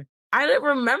memory. I didn't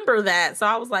remember that, so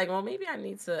I was like, well, maybe I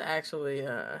need to actually.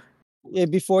 Yeah,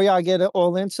 before y'all get it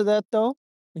all into that though,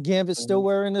 Gambit's still Mhm.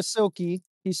 wearing a silky.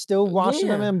 He's still washing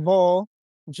them Yeah, in ball,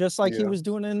 just like he Yeah. was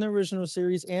doing in the original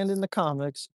series and in the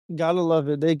comics. Gotta love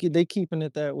it. They keeping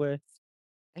it that way.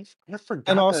 I And forgot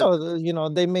that. also,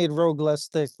 they made Rogue less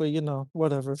thick, but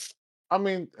whatever. I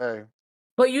mean, hey,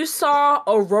 but you saw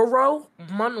Aurora Yeah,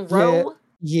 Monroe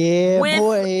yeah, with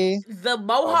boy. the a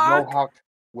mohawk. mohawk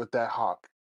with that hawk.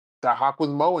 That hawk was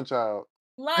mowing, child.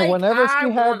 And Like, whenever I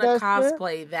she had want to that shit,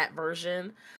 cosplay that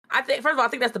version. I think, first of all, I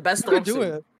think that's the best you could storm do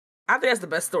suit. it. I think that's the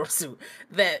best storm suit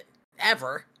that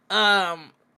ever. Oh,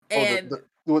 And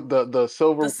the the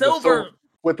silver silver.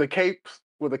 with the capes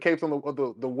on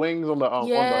the wings on the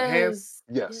hands.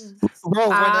 Yes, Yes, yes. Bro,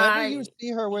 whenever you I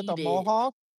see her with a need it.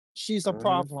 mohawk, she's a hmm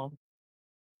problem.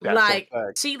 that's a Like,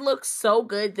 fact. she looks so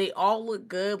good. They all look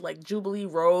good. Like Jubilee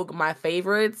Rogue, my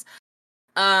favorites.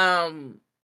 Um,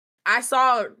 I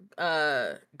saw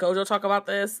Gojo talk about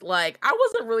this. Like, I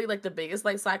wasn't really like the biggest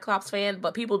like Cyclops fan,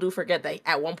 but people do forget that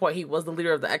at one point he was the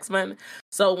leader of the X-Men.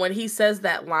 So when he says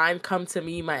that line, "Come to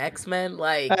me, my X-Men,"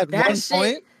 like At that one shit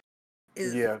point,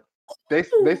 is. Yeah. They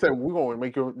said we're gonna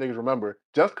make your niggas remember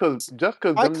just cause them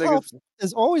niggas. Cyclops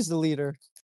is always the leader.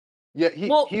 Yeah,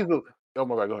 Well, he's a. Oh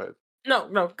my god, go ahead.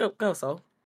 no, go so.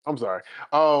 I'm sorry.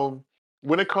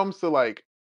 When it comes to like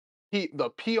the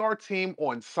PR team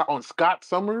on Scott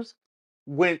Summers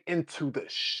went into the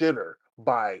shitter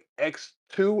by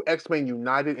X2 X-Men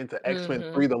United into X-Men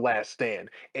Mm-hmm. 3 The Last Stand,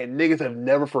 and niggas have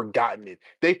never forgotten it.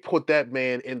 They put that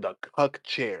man in the cuck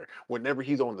chair whenever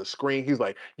he's on the screen. He's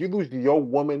like, you lose your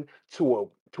woman to a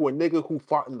nigga who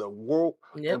fought in the world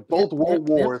in Yep, both yep, yep, world yep,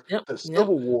 wars, yep, the yep.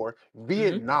 Civil War, Mm-hmm.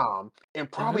 Vietnam, and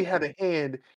Mm-hmm. probably had a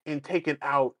hand in taking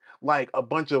out like a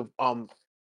bunch of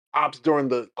ops during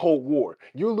the Cold War.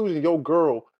 You're losing your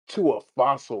girl to a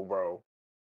fossil, bro.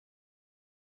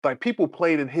 Like people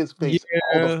played in his face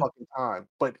all the Yeah, fucking time.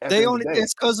 But at the they end of only the day,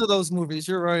 it's because of those movies.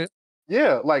 You're right.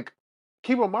 yeah, like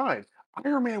keep in mind,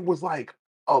 Iron Man was like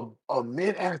a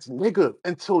mid ass nigga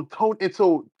until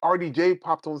RDJ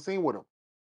popped on the scene with him.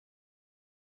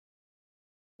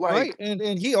 Right, Like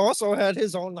and he also had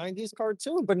his own '90s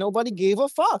cartoon, but nobody gave a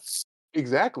fuck.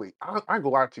 exactly. I ain't gonna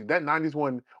lie to you. That '90s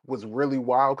one was really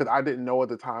wild because I didn't know at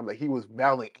the time that he was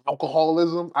battling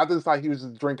alcoholism. I just thought he was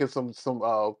just drinking some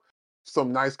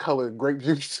nice colored grape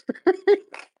juice.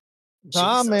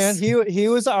 Nah, man, Jesus. he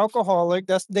was an alcoholic.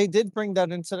 That's they did bring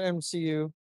that into the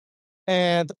MCU,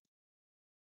 and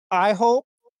I hope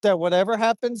that whatever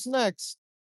happens next,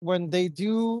 when they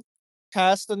do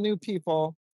cast the new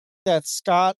people, that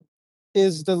Scott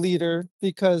is the leader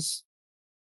because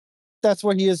that's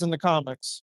what he is in the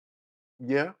comics.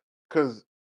 Yeah, because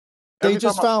They every time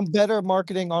just found better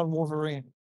marketing on Wolverine.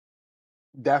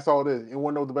 that's all it is. You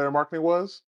want to know what the better marketing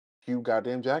was? Hugh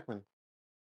goddamn Jackman.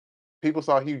 People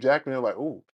saw Hugh Jackman, they're like,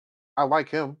 "Ooh, I like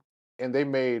him," and they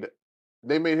made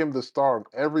him the star of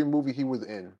every movie he was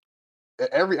in.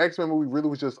 Every X Men movie really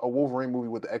was just a Wolverine movie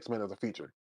with the X Men as a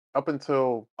feature. Up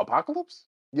until Apocalypse,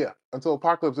 yeah, until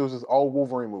Apocalypse, it was just all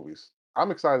Wolverine movies. I'm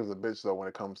excited as a bitch though when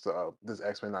it comes to this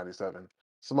X Men '97.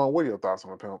 Simone, what are your thoughts on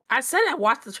the pimp? I said I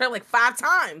watched the trailer like 5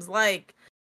 times. Like,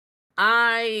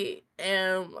 I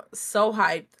am so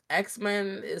hyped.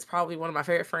 X-Men is probably one of my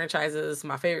favorite franchises,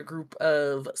 my favorite group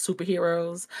of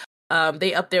superheroes.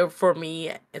 They up there for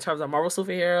me in terms of Marvel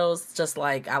superheroes, just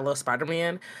like I love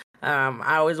Spider-Man.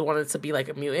 I always wanted to be like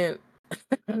a mutant.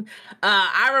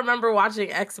 I remember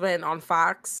watching X-Men on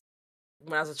Fox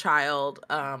when I was a child.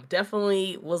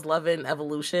 Definitely was loving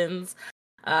Evolutions.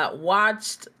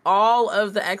 Watched all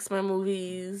of the X-Men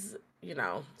movies. You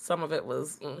know, some of it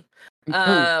was.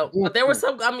 But there were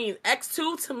some. I mean,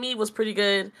 X2 to me was pretty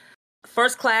good.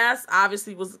 First Class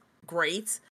obviously was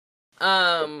great.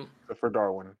 Um, For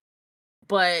Darwin.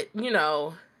 but you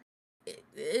know,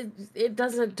 it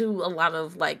doesn't do a lot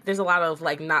of like. There's a lot of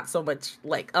like not so much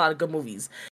like a lot of good movies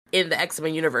in the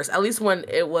X-Men universe. At least when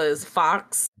it was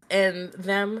Fox and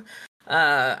them.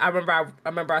 I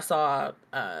remember I saw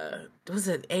was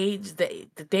it Age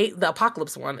the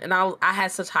Apocalypse one, and I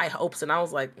had such high hopes, and I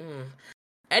was like,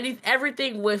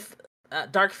 everything with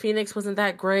Dark Phoenix wasn't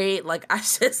that great. Like I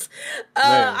just,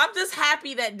 Man, I'm just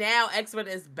happy that now X-Men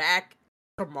is back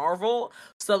to Marvel,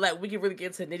 so that we can really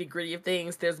get into nitty gritty of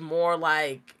things. There's more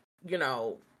like, you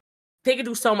know, they can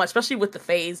do so much, especially with the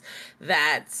phase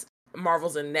that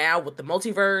Marvel's in now with the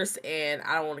multiverse. And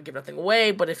I don't want to give nothing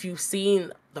away, but if you've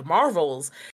seen the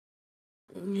Marvels,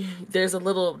 there's a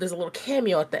little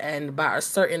cameo at the end by a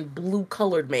certain blue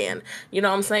colored man. You know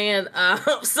what I'm saying?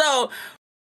 So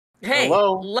hey,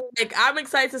 hello. like I'm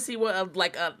excited to see what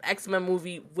like a X-Men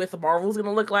movie with Marvel's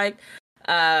gonna look like.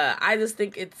 I just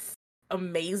think it's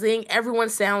amazing. Everyone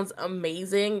sounds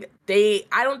amazing.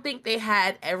 I don't think they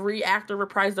had every actor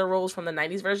reprise their roles from the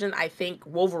 '90s version. I think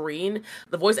Wolverine,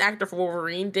 the voice actor for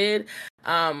Wolverine, did.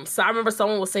 So I remember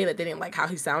someone was saying that they didn't like how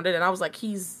he sounded, and I was like,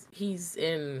 he's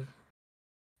in.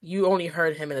 You only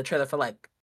heard him in the trailer for like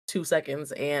 2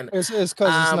 seconds, and It's because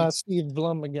it's um, not Steve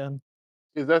Blum again.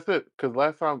 Is that's it? Because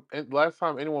last time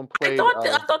anyone I played thought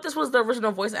I thought this was the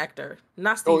original voice actor,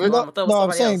 not oh Steve this No, Blum. I thought it was no,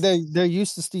 I'm somebody saying else. they're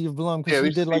used to Steve Blum because yeah, he this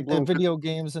is did Steve like the Bloom. video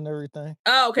games and everything.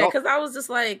 Oh, okay. No, Because I was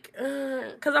just like,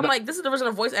 because I'm no, like, this is the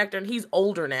original voice actor, and he's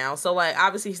older now, so like,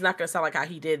 obviously, he's not gonna sound like how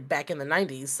he did back in the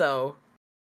 '90s. So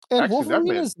And actually that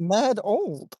Wolverine man is mad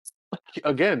old.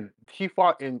 again he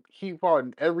fought in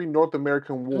every North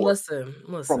American war listen,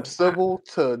 from listen, civil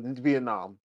to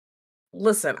Vietnam.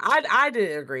 listen. I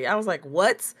didn't agree. I was like,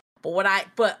 what?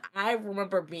 But I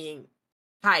remember being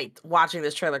hyped watching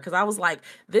this trailer because I was like,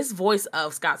 this voice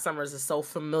of Scott Summers is so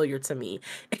familiar to me.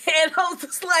 And I was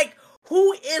just like,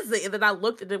 who is it? And then I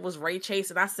looked and it was Ray Chase,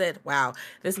 and I said, wow,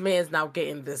 this man's now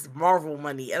getting this Marvel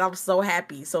money. And I'm so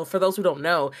happy. So, for those who don't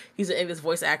know, he's an English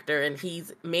voice actor, and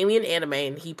he's mainly in anime,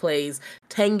 and he plays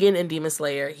Tengen in Demon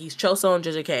Slayer. He's Choso in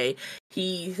JJK.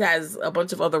 He has a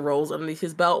bunch of other roles underneath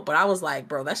his belt. But I was like,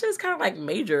 bro, that shit is kind of like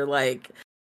major. Like,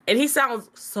 and he sounds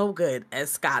so good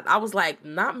as Scott. I was like,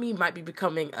 not me might be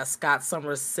becoming a Scott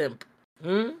Summers simp.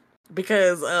 Hmm?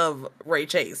 Because of Ray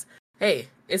Chase. Hey,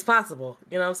 it's possible.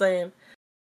 You know what I'm saying?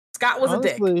 Scott was a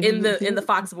dick Honestly, in the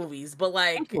Fox movies, but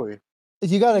like Definitely.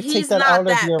 you gotta take he's that out not of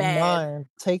that your bad. mind.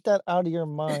 Take that out of your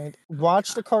mind. Oh my Watch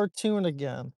god. the cartoon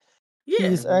again. Yeah.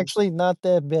 He's Mhm. actually not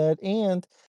that bad, and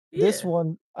this Yeah.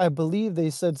 one, I believe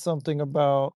they said something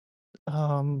about,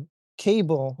 um,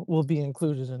 cable will be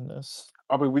included in this.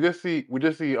 I mean, we just see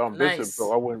Bishop, so Nice.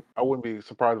 I wouldn't be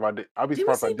surprised if I did. I'd be Did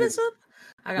we surprised if see I didn't. Bishop?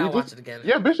 I We gotta did. watch it again.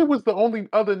 Yeah, Bishop was the only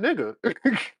other nigga.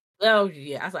 Oh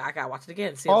yeah, I was like, I gotta watch it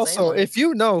again. See what I'm saying? Also, Like, if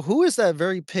you know, who is that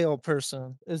very pale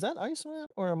person? Is that Iceman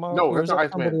No, or that's is not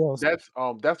that somebody Iceman. else?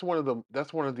 That's one of the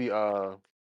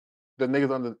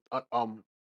niggas on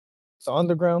The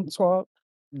underground squad?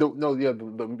 the no yeah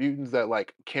the mutants that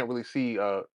like can't really see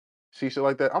shit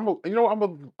like that. You know what, I'm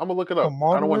gonna look it The up.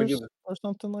 I don't want to give Marvelers it. or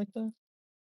something like that?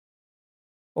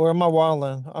 Or am I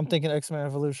wildin'? I'm thinking X-Men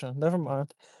Evolution. Never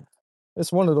mind.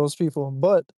 It's one of those people,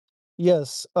 but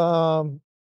yes,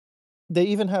 they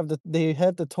even have they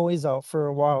had the toys out for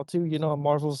a while too, you know,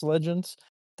 Marvel's Legends.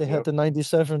 They had Yep. the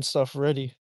 '97 stuff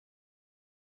ready,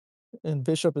 and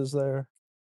Bishop is there.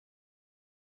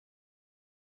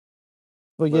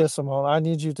 But yeah, Listen, Simone, I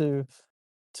need you to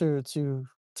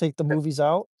take the movies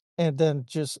out and then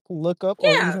just look up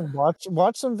or yeah. even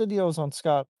watch some videos on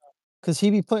Scott, cause he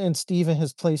be putting Steve in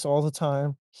his place all the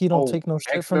time. He don't oh, take no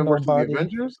shit X from Men versus the nobody.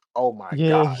 Avengers. Oh my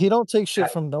Yeah, god, he don't take shit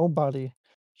that from nobody,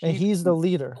 and he's he's the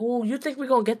leader. Oh, you think we're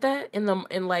gonna get that in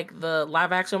like the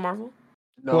live action Marvel?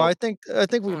 Well, no. I think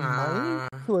we might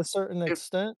Ah, to a certain If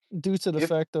extent due to the if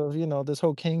fact of, you know, this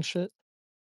whole King shit.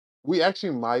 we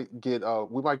actually might get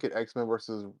X Men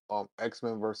versus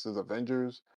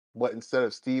Avengers, but instead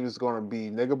of Steve is going to be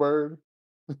Nigga Bird.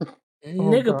 Oh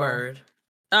nigga god. bird.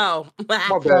 Oh, My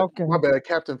Falcon. bad,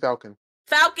 Captain Falcon.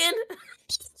 Falcon.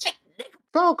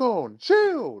 Falcon,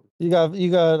 shield. You got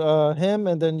him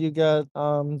and then you got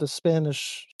the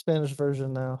Spanish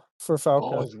version now for Oh,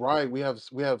 Falcon. it's right. We have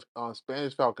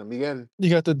Spanish Falcon. Miguel. You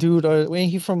got the dude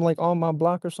ain't he from like On My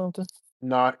Block or something?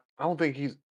 Not. I don't think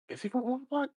he's. Is he from One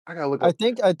Block? I gotta look up.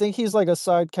 I think he's like a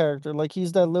side character. Like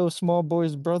he's that little small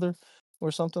boy's brother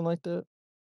or something like that.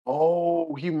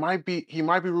 Oh, he might be. He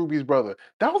might be Ruby's brother.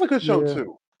 That was a good show Yeah.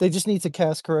 too. They just need to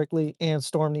cast correctly and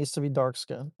Storm needs to be dark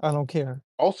skinned. I don't care.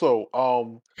 Also,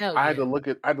 Hell yeah. I had to look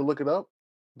it up.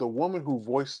 The woman who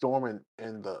voiced Storm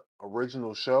in the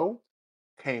original show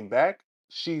came back.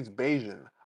 She's Bayesian.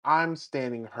 I'm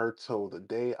standing her till the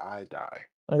day I die.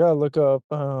 I gotta look up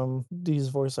these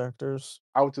voice actors.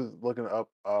 I was just looking up.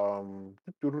 Her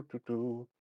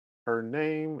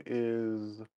name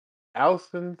is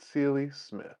Allison Seeley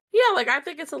Smith. Yeah, like I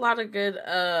think it's a lot of good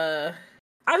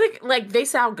I think like they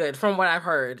sound good from what I've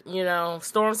heard. You know,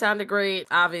 Storm sounded great,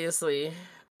 obviously. I think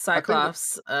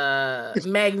Cyclops,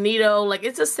 Magneto, like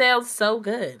it just sounds so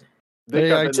good. they Hey,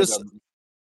 got that nigga.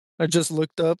 I just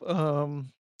looked up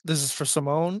this is for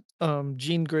Simone.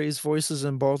 Jean Grey's voice is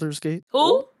in Baldur's Gate. Who?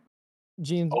 Oh,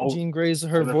 Jean Grey's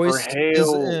her Jennifer voice is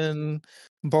Hale in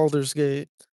Baldur's Gate.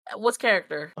 What's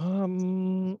character?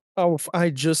 Oh, I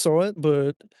just saw it,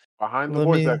 but behind the let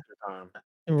voice me actor time.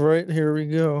 right here we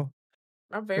go.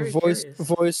 I'm very curious.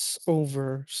 Voice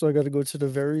over. So I got to go to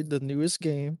the newest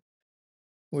game,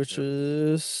 which Yep,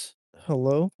 is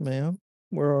hello, ma'am.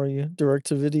 Where are you? Direct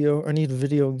to video. I need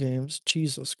video games.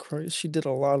 Jesus Christ, she did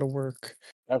a lot of work.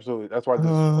 absolutely. That's why I just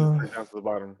went Uh, straight down to the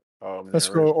bottom. let's Narration.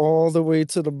 scroll all the way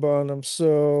to the bottom.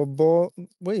 So,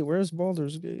 wait, where's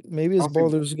Baldur's Gate? Maybe I it's don't see.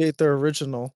 Baldur's Gate the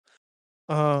original.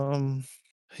 Um,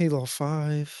 Halo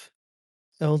 5,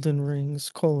 Elden Rings,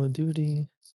 Call of Duty,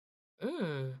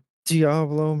 Mm.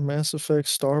 Diablo, Mass Effect,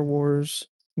 Star Wars,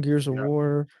 Gears of Yeah,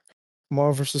 War,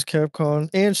 Marvel vs. Capcom,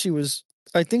 and eh,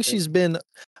 I think she's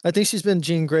been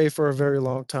Jean Grey for a very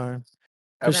long time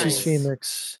because she's absolutely. Nice.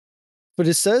 Phoenix. But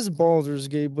it says Baldur's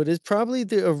Gate, but it's probably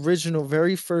the original,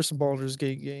 very first Baldur's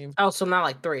Gate game. Oh, so not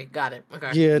like 3. Got it.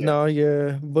 Okay. Yeah, Yeah, no,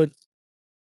 yeah, but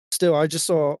still, I just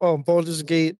saw, oh, Baldur's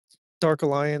Gate, Dark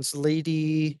Alliance,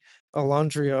 Lady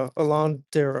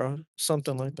Alondera,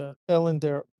 something like that.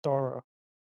 Dara.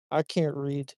 I can't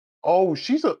read. oh,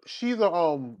 she's a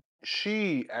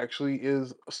She actually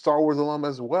is a Star Wars alum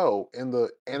as well in the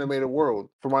animated world.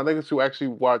 For my niggas who actually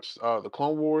watched the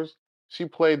Clone Wars, she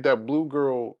played that blue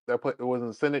girl that was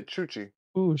in Senate Chuchi.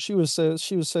 Ooh, she was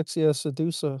sexy as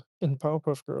Sedusa in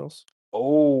Powerpuff Girls.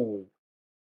 Oh,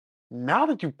 now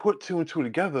that you put two and two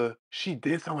together, she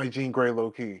did sound like Jean Grey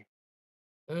low key.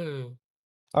 Mm.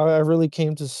 I really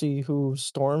came to see who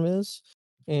Storm is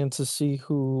and to see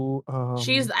who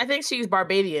I think she's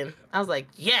Barbadian. I was like,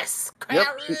 yes, Yep,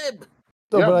 crab rib.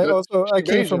 no, but I she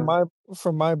came Bayesian.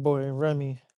 from my boy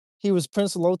Remy. He was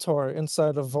Prince Lotar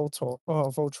inside of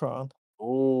Voltron.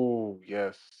 Oh,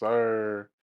 yes, sir.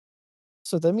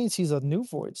 So that means he's a new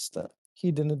voice then.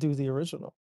 He didn't do the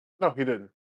original. No, he didn't.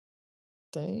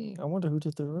 Dang, I wonder who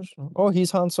did the original. Oh,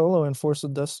 he's Han Solo in Force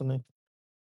of Destiny.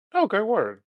 Okay,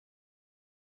 word.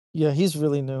 Yeah, he's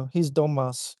really new. He's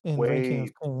Domas in Ranking of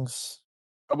Wait, Kings.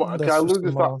 I That's just literally the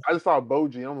just saw. mod. I just saw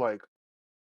Boji. I'm like,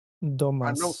 I know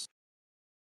Domas.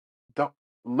 the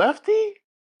lefty.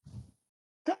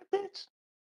 That bitch.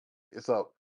 It's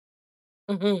up.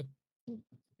 Hmm.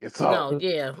 It's up. No,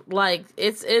 yeah, like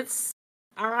it's.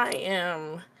 I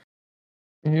am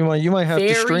You might have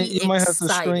to stream very excited.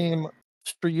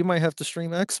 you might have to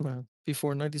stream X-Men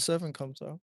before 97 comes out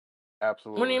What do you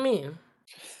Absolutely. mean?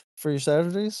 for your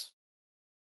Saturdays,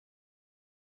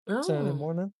 Saturday Oh,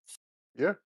 morning.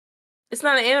 Yeah. it's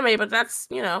not an anime, but that's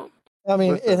I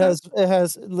mean, Listen, it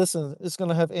has listen, it's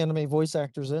gonna have anime voice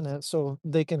actors in it, so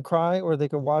they can cry or they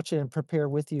can watch it and prepare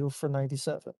with you for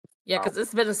 97. Yeah, um,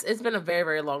 because it's been a very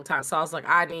very long time. So I was like,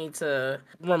 I need to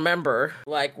remember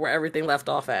like where everything left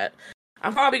off at.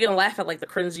 I'm probably gonna laugh at like the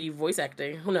cringy voice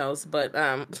acting. Who knows? But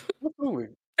absolutely.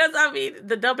 because I mean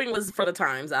the dubbing was for the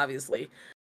times, obviously.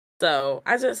 So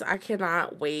I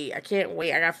cannot wait. I can't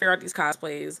wait. I gotta figure out these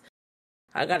cosplays.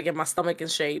 I gotta get my stomach in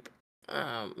shape.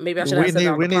 Maybe I should have said that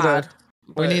on We the need a pod,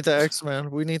 we but need the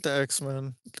X-Men. We need the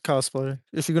X-Men cosplay.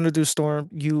 If you're gonna do Storm,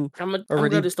 I'm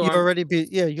gonna do Storm. you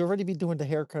already be doing the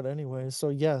haircut anyway. So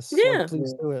yes, like Yeah,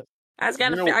 please do it. I just You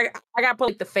gotta. know, I gotta put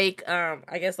like the fake.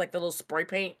 I guess like the little spray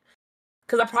paint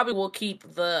because I probably will keep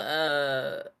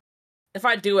the. If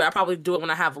I do it, I probably do it when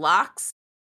I have locks,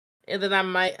 and then I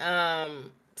might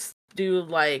do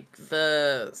like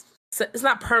the. It's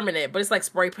not permanent, but it's like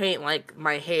spray paint like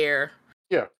my hair.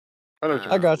 yeah, I know what you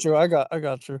I mean. got Um, you. I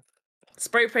got you.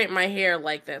 Spray paint my hair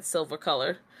like that silver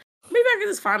color. Maybe I can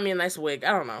just find me a nice wig.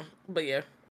 I don't know, but yeah.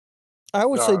 I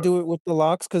would say Nah, do it with the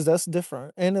locks because that's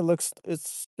different, and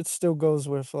it still goes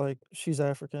with like she's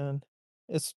African.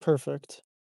 It's perfect.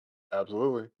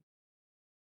 absolutely.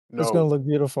 It's gonna No, look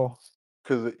beautiful.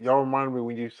 because y'all reminded me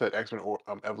when you said X Men or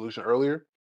Evolution earlier.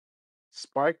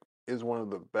 Spike is one of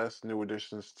the best new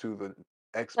additions to the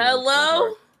X Men franchise.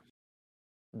 Hello.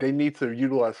 They need to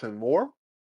utilize him more.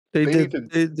 They need to.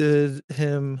 They did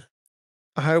him.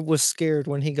 I was scared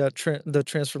when he got the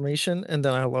transformation, and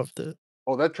then I loved it.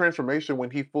 Oh, that transformation when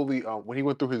he fully when he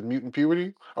went through his mutant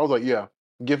puberty, I was like, yeah,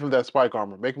 give him that Spike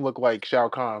armor, make him look like Shao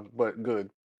Kahn, but good.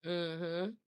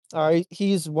 Mm-hmm.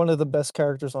 He's one of the best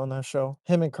characters on that show.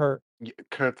 Him and Kurt.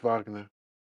 Kurt Wagner,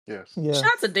 yes. Yeah, Shout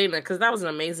out to Dana because that was an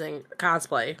amazing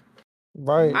cosplay.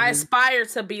 right. I Hmm. aspire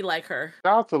to be like her.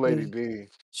 Shout out to Lady He- D.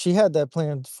 She had that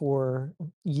planned for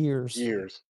years,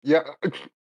 Years, yeah.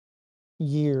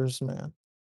 years, man.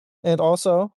 And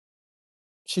also,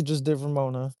 she just did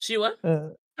Ramona. She what? She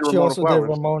Ramona also did Flowers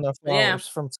Ramona Yeah. Flowers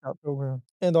from Scott Pilgrim.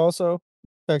 And also,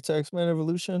 back to X-Men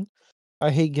Evolution,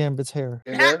 I hate Gambit's hair.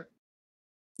 in there.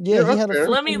 Yeah, Yeah, he that's had a fair. freaking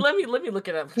Let me look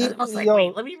it up. I was like, wait,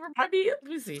 yo, let me remind me. Let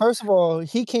me see. first of all,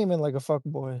 he came in like a fuck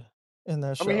boy in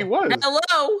that I mean, he show. was.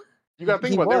 Hello. You got to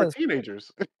think He about it, they were was.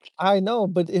 teenagers. I know,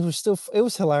 but it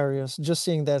was hilarious just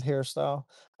seeing that hairstyle.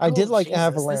 I did Oh like Jesus, this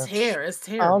Avalanche. hair is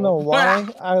I don't know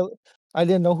terrible. why. I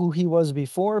didn't know who he was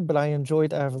before, but I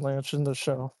enjoyed Avalanche in the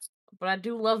show. But I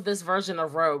do love this version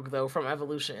of Rogue though from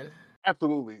Evolution.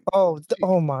 Absolutely. Oh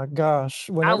my gosh.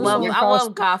 Whenever someone I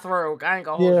love Goth Rogue. I ain't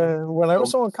gonna hold you. yeah, whenever No,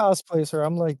 someone cosplays her,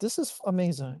 I'm like, this is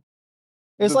amazing.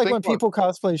 It's the like thing when about people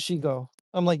cosplay Shigo.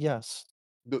 I'm like, yes.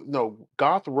 no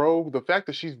Goth Rogue, the fact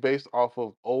that she's based off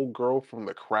of old girl from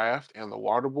The Craft and The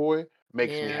Water Boy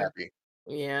makes me Yeah. happy.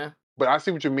 Yeah. But I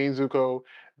see what you mean, Zuko.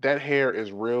 That hair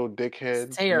is real It's dickhead.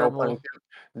 No pun terrible. intended.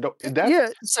 No, that's Yeah,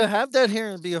 to have that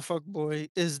hair and be a fuck boy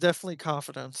is definitely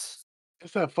confidence.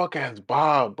 it's that fuck ass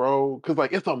bob, bro. Cause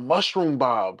like it's a mushroom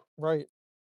bob. Right,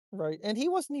 right. And he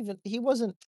wasn't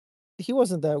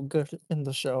that good in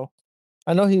the show.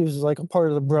 I know he was like a part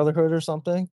of the Brotherhood or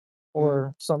something, Mhm.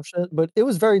 or some shit, but it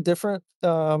was very different.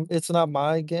 It's not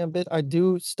my Gambit. I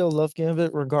do still love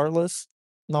Gambit regardless,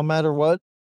 no matter what.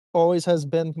 Always has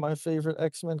been my favorite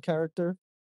X-Men character.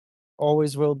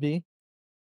 Always will be.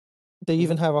 They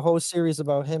even Mhm. have a whole series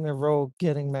about him and Rogue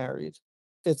getting married.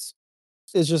 It's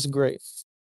it's just great.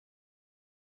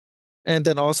 And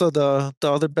then also the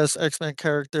other best X-Men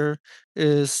character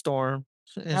is Storm,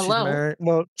 and she's Hello.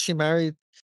 married she married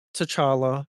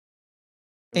T'Challa,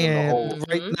 And then the and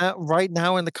whole Hmm. right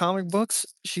now in the comic books,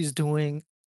 she's doing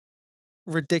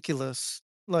ridiculous.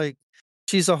 Like,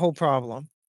 she's a whole problem.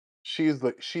 she is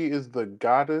the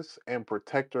goddess and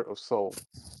protector of soul.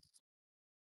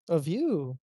 Of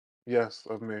you. Yes,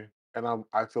 of me. And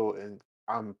I feel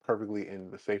I'm perfectly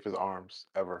in the safest arms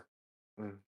ever.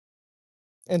 Mm.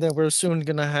 And then we're soon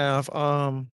gonna have,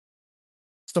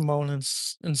 Simone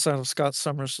inside of Scott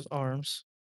Summers' arms.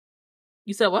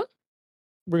 You said what?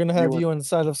 We're gonna have You and you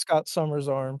inside of Scott Summers'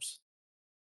 arms.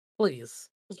 Please.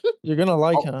 You're gonna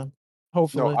like oh him, no,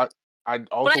 hopefully. I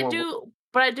But also I want do.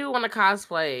 But I do want to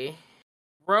cosplay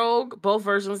Rogue, both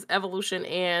versions, Evolution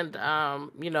and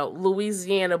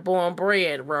Louisiana born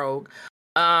bred Rogue.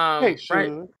 hey Right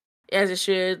should as it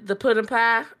should. The Puddin'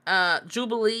 Pie,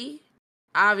 Jubilee,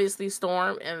 obviously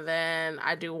Storm, and then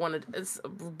I do want to. It's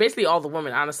basically all the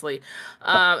women, honestly.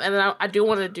 And then I do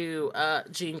want to do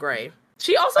Jean Grey.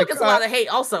 She also I gets c a lot of hate,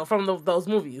 also from those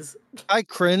movies. I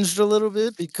cringed a little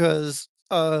bit because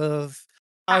of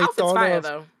Her I outfit's thought fire of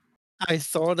though. I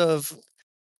thought of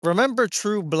remember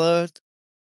True Blood?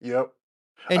 yep.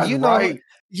 And That's right.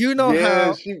 you know Yeah,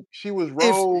 how she was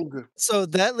if rogue. so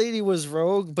that lady was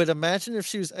Rogue, but imagine if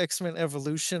she was X-Men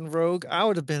Evolution Rogue, I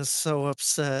would have been so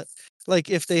upset. Like,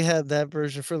 if they had that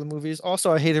version for the movies.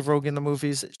 Also, I hated Rogue in the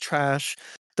movies, it's trash.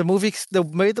 The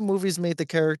way the movies made the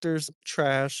characters,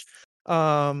 trash.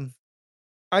 Um,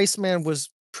 Iceman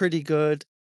was pretty good.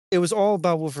 It was all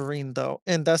about Wolverine, though,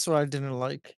 and that's what I didn't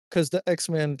like because the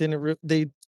X-Men they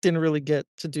didn't really get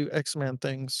to do X-Men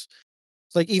things.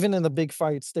 Like, even in the big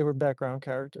fights, they were background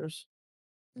characters.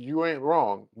 You ain't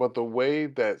wrong, but the way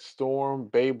that Storm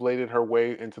Beybladed her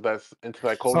way into that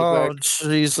Oh, cul-de-sac,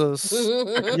 Jesus.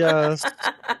 Yes.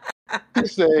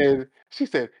 she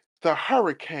said the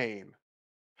hurricane,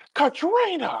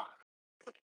 Katrina,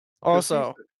 because she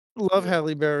Also, said, love yeah,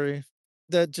 Halle Berry.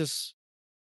 That just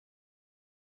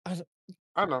I don't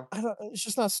I know. I don't it's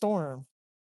just not Storm.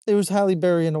 It was Halle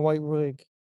Berry in a white wig.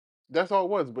 That's all it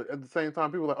was. But at the same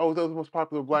time, people were like, oh, that was the most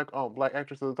popular black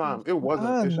actress at the time. It wasn't.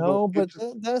 I It's just know, it's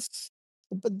but just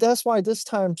that's why this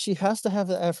time she has to have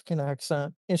the African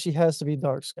accent and she has to be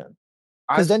dark skinned.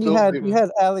 I Because then still say you had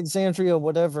Alexandria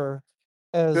whatever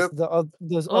as Pip.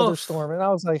 this other Oof. Storm, and I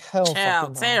was like, "Hell fucking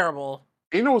Child, no." terrible.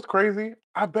 You know what's crazy?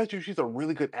 I bet you she's a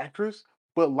really good actress,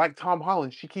 but like Tom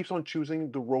Holland, she keeps on choosing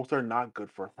the roles that are not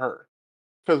good for her.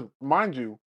 Because mind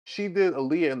you, she did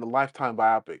Aaliyah in the Lifetime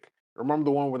biopic. Remember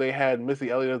the one where they had Missy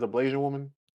Elliott as a Blasian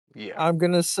woman? Yeah. I'm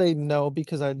gonna say no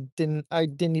because I didn't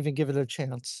even give it a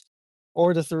chance.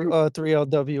 Or the You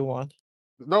 3LW one.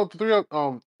 no, the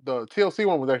TLC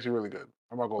one was actually really good.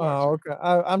 I'm not gonna lie to Oh, you. okay.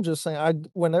 I'm just saying,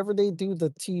 whenever they do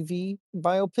the TV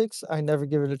biopics, I never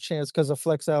give it a chance because of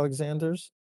Flex Alexander's.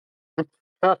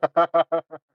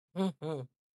 Mhm.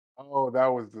 Oh, that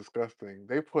was disgusting.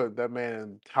 They put that man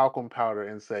in talcum powder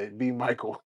and said, "Be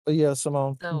Michael." But yeah,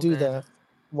 Simone, So do good. that.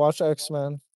 Watch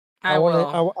X-Men. I will.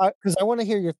 I wanna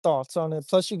hear your thoughts on it.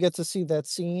 Plus, you get to see that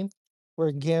scene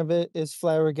where Gambit is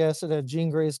flabbergasted at Jean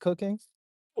Grey's cooking.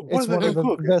 What It's is that one of you the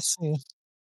cooking? best scenes.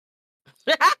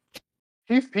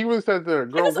 He really said to her,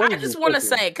 "Girl, what I is you just want to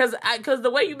cooking?" say, because the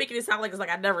way you making it sound like it's like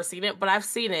I've never seen it, but I've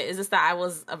seen it. Is just that I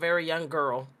was a very young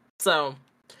girl, so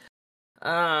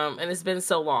and it's been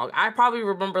so long. I probably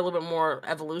remember a little bit more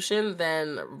Evolution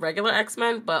than regular X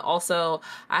Men, but also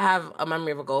I have a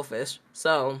memory of a goldfish,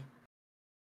 so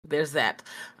there's that.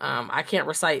 I can't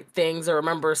recite things or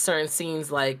remember certain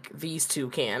scenes like these two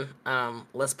can.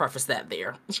 Let's preface that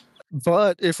there.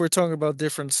 But if we're talking about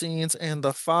different scenes and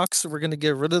the fox, we're gonna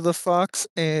get rid of the fox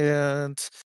and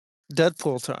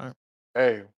Deadpool time.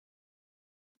 Hey,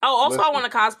 Oh, also I listen, want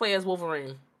to cosplay as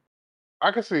Wolverine.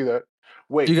 I can see that.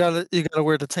 Wait, You gotta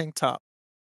wear the tank top.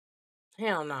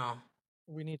 Hell no.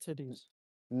 We need titties.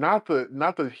 not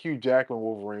the Hugh Jackman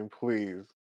Wolverine, please.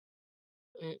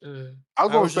 Mm-mm. I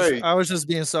was gonna say, I was just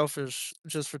being selfish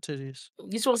just for titties.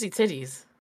 You just want to see titties.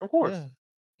 of course,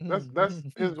 Yeah. that's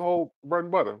his whole bread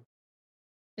and butter.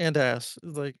 And ass.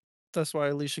 Like, that's why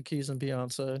Alicia Keys and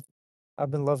Beyonce. I've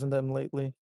been loving them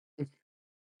lately.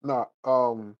 Nah,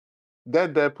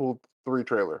 that Deadpool 3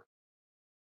 trailer.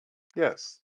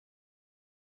 Yes,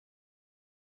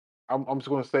 I'm just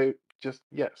gonna say just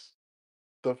yes.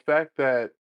 The fact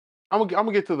that I'm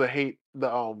gonna get to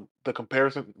the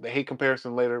comparison, the hate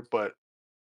comparison later, but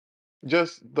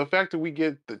just the fact that we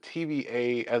get the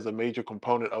TVA as a major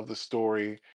component of the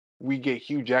story, we get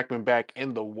Hugh Jackman back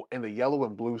in the yellow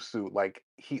and blue suit, like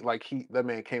he that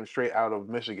man came straight out of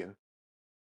Michigan.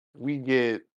 We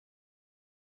get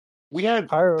we had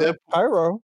Deadpool,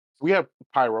 Pyro. we had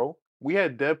Pyro, we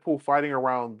had Deadpool fighting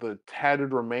around the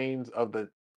tattered remains of the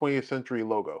 20th century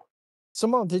logo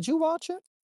Simone, did you watch it?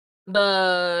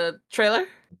 The trailer? for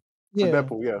Yeah.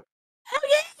 Deadpool. Yeah, Hell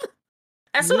yeah!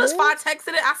 As soon as Yeah? Spot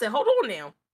texted it, I said, "Hold on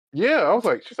now." yeah. I was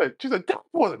like, she said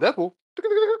Deadpool, Deadpool.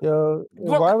 Yo,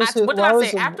 What, what did why I was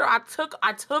say? it After I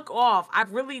took off. I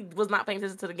really was not paying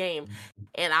attention to the game,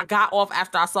 and I got off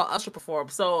after I saw Usher perform.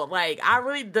 So like, I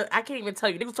can't even tell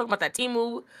you. They was talking about that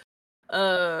Timu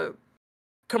uh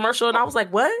commercial, and I was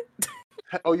like, "What?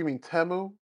 Oh, you mean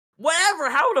Temu? Whatever?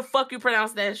 How the fuck you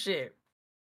pronounce that shit?"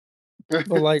 but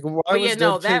like why But yeah, was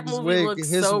no, Dead that King's movie wig looks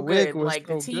his so wig good. was Like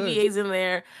the so good. TVA's in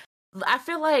there. I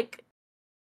feel like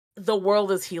the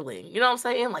world is healing. You know what I'm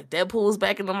saying? Like Deadpool's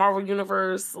back in the Marvel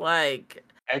universe. Like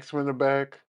X-Men are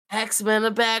back. X-Men are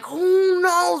back. Who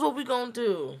knows what we gonna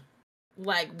do?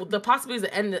 Like the possibilities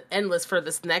are endless for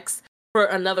this next for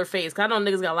another phase. 'Cause I know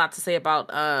niggas got a lot to say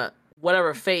about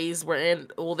whatever phase we're in.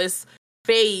 Well, this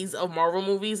phase of Marvel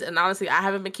movies, and honestly, I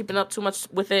haven't been keeping up too much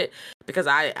with it because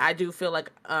I do feel like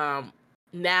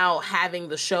now having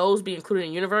the shows be included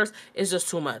in universe is just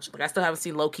too much. Like I still haven't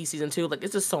seen Loki season 2. Like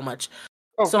it's just so much,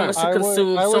 Oh, so much fam. to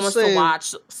consume, I so would much to say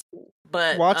watch.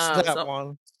 But watch that so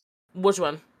one. which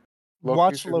one? Loki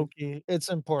Watch season. Loki. It's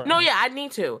No, important. yeah, I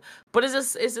need to, but it's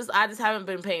just I just haven't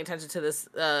been paying attention to this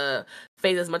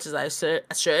phase as much as I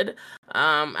should.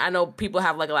 I know people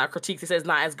have like a lot of critiques. They say it's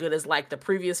not as good as like the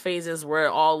previous phases where it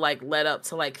all like led up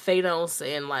to like Thanos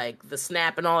and like the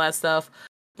snap and all that stuff.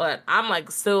 But I'm like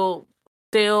still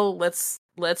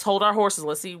let's hold our horses.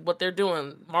 Let's see what they're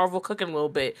doing. Marvel cooking a little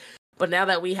bit, but now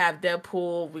that we have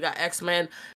Deadpool, we got X-Men.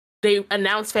 They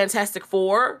announced Fantastic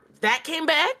Four that came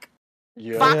back.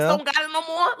 Yeah. Fox Yeah. don't got it no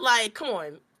more. Like, come on.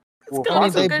 It's Well, gonna I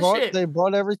be mean Fox some is. good shit. they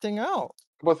bought everything out.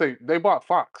 I'm about to say they bought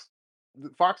Fox.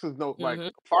 Fox is no like Hmm.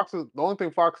 Fox is the only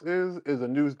thing Fox is a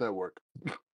news network.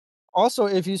 Also,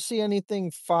 if you see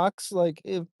anything Fox like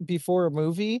if before a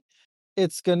movie,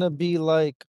 it's gonna be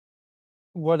like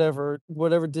whatever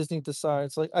Disney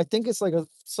decides. Like I think it's like a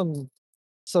some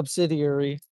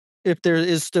subsidiary if there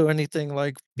is still anything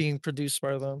like being produced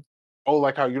by them. Oh,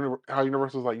 like how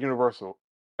Universal is like Universal,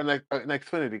 an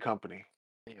Xfinity company.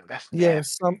 Yeah, that's Yeah,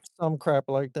 nasty. some crap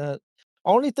like that.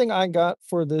 Only thing I got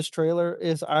for this trailer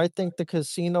is I think the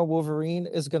Casino Wolverine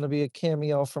is gonna be a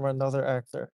cameo from another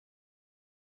actor.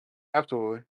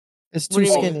 Absolutely. It's What too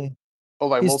do you Oh, mean? skinny.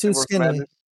 like He's too Multiverse skinny. Madness.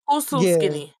 Who's too Yeah.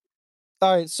 skinny?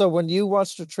 Alright, so when you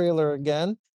watch the trailer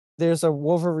again, there's a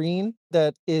Wolverine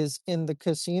that is in the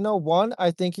casino. One,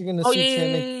 I think Oh yeah, yeah,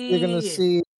 yeah, You're yeah, gonna yeah, yeah.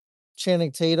 see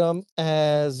Channing Tatum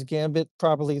as Gambit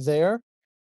probably there,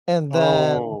 and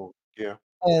then Oh, yeah.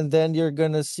 you're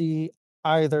gonna see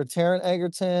either Taron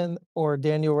Egerton or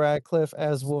Daniel Radcliffe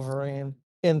as Wolverine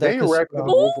in that Daniel Radcliffe as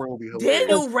casino. Who? Wolverine will be hilarious.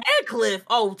 Daniel Radcliffe.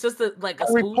 Oh, just like a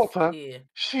Harry spoof. Potter. Yeah.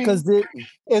 She 'Cause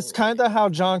it's kinda how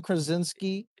John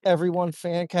Krasinski, everyone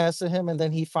fan casted him, and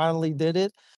then he finally did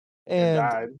it, and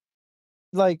and, died.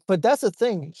 like but that's the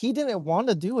thing, he didn't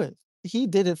wanna do it. He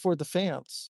did it for the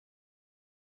fans.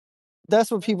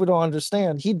 That's what people don't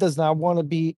understand. He does not wanna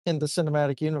be in the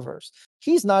cinematic universe.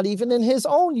 He's not even in his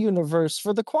own universe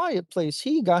for The Quiet Place.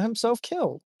 He got himself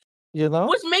killed, you know?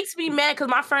 Which makes me mad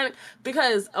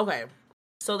because okay,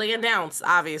 so they announced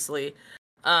obviously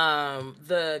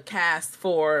the cast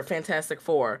for Fantastic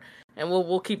Four, and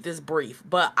we'll keep this brief.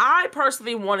 But I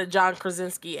personally wanted John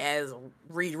Krasinski as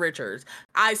Reed Richards.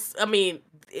 I mean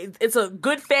it's a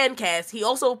good fan cast. He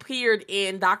also appeared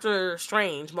in Doctor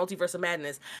Strange Multiverse of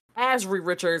Madness as Reed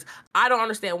Richards. I don't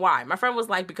understand why. My friend was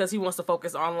like because he wants to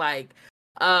focus on like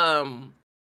um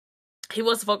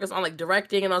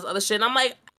directing and all this other shit. And I'm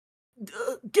like,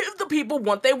 give the people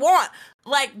what they want.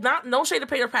 Like, not no shade to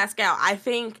Peter Pascal. I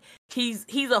think he's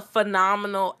a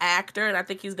phenomenal actor, and I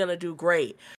think he's gonna do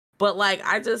great. But like,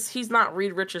 he's not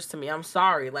Reed Richards to me. I'm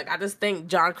sorry. Like, I just think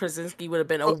John Krasinski would have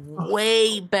been a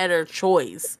way better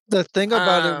choice. The thing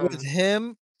about it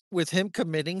Um, with him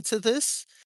committing to this,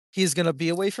 he's gonna be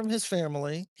away from his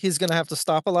family, he's gonna have to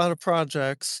stop a lot of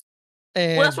projects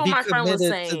well, that's and what be my friend was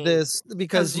committed to saying. this because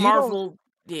Because you don't Marvel,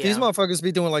 these yeah, motherfuckers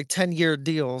be doing like 10-year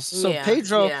deals. So yeah.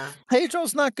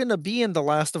 Pedro's not gonna be in The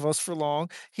Last of Us for long.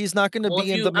 He's not gonna Well,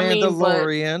 be in The but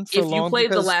Mandalorian for if you long played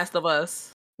The because Last of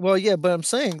Us, well, yeah, but I'm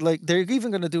saying, like, they're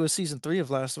even gonna do a season 3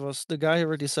 of Last of Us. The guy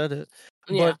already said it.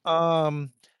 yeah. But,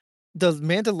 The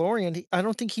Mandalorian, I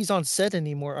don't think he's on set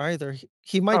anymore either.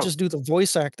 He might Oh, just do the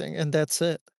voice acting, and that's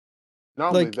it. not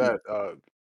only Like, that,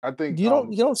 I think you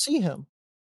don't see him.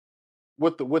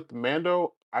 with the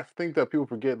Mando, I think that people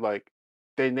forget like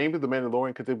they named it the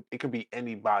Mandalorian because it could be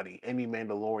anybody, any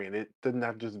Mandalorian. It doesn't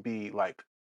have to just be like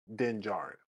Din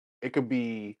Djarin. It could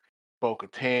be Bo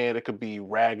Katan. It could be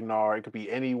Ragnar. It could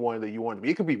be anyone that you want to be.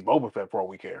 It could be Boba Fett for all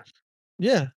we care.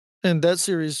 Yeah, and that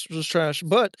series was trash.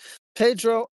 But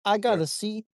Pedro, I Yeah. gotta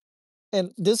see,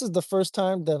 and this is the first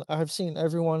time that I've seen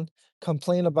everyone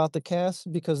complain about the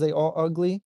cast because they all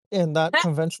ugly and not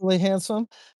conventionally handsome.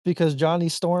 Because Johnny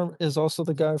Storm is also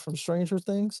the guy from Stranger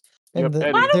Things, and Yep. the,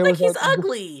 But I Eddie. don't there think was he's a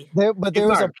ugly. there, but He's there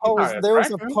was not. a He's not post. There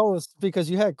was a attractive. post because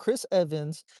you had Chris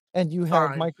Evans and you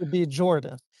had Fine. Michael B.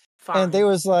 Jordan. And they Fine.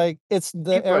 was like, "It's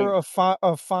the He's like era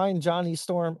of fine Johnny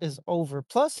Storm is over."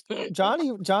 Plus,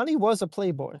 Johnny was a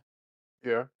playboy.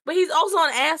 yeah. But he's also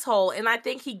an asshole, and I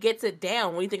think he gets it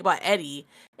down when you think about Eddie.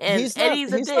 And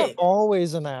Eddie's a He's not dick.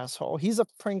 always an asshole. He's a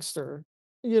prankster.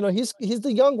 You know, he's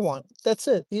the young one. That's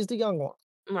it. He's the young one.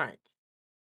 Right.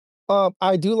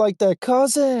 I do like that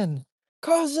cousin.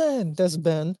 That's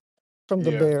Ben from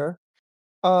The Yeah. Bear.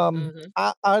 Hmm.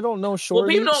 I don't know Well,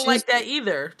 people Shorty. don't like that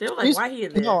either. They were like, She's "Why he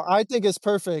in no, there?" I think it's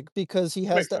perfect because he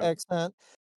has Makes the sense. accent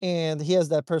and he has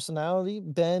that personality.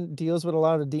 Ben deals with a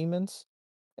lot of demons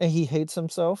and he hates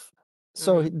himself.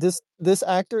 So Hmm. this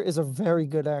actor is a very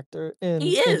good actor.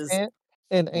 He is.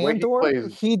 In The way he Andor,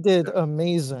 plays. he did Yeah,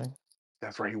 amazing.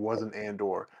 that's right. He was an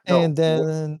Andor. No, And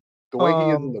then the way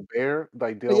he is in um the Bear,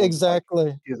 like dealing with like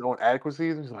exactly. his own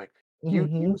adequacies, he's like you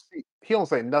Mhm. see he don't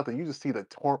say nothing. You just see the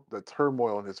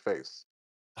turmoil in his face.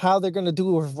 How they're gonna do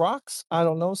it with rocks, I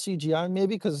don't know, CGI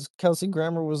maybe because Kelsey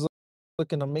Grammer was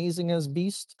looking amazing as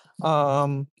Beast. He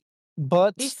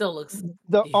But still looks.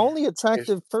 the Yeah. only It's,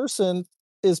 attractive person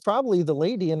is probably the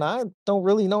lady, and I don't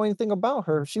really know anything about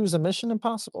her. She was in Mission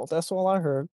Impossible, that's all I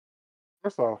heard.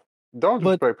 first off, don't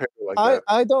But disrespect people like that.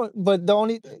 I don't but the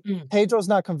only Mm. Pedro's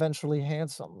not conventionally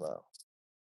handsome, though.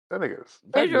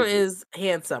 Pedro is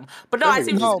handsome, but no, that I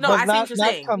see nigga what you. is No, No, but I see what you're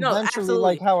not saying. No, conventionally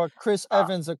like absolutely. how a Chris uh,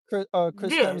 Evans, Chris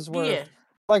Yeah, Hemsworth yeah.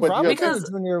 like, but you Robert got Downey Because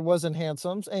Jr. wasn't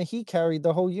handsome, and he carried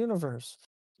the whole universe.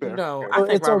 no, fair. I So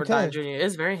think it's Robert Downey okay. Jr.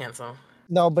 is very handsome.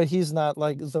 No, but he's not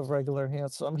like the regular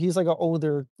handsome. He's like an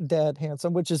older dad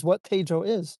handsome, which is what Pedro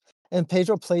is. And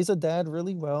Pedro plays a dad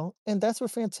really well, and that's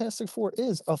what Fantastic Four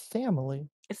is, a family.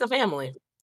 It's a family.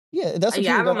 Yeah, that's what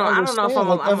Yeah, people I don't gotta know. I don't know if understand.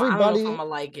 Like I don't know if Imma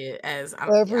like it as I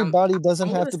don't yeah, everybody doesn't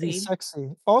I'm have gonna to be see.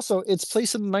 sexy. Also, it's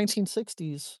placed in the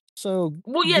 1960s, so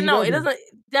Well, yeah, be no, it ready. doesn't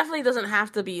definitely doesn't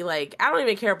have to be like I don't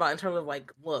even care about in terms of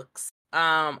like looks.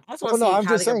 I just wanna Oh, no, see I'm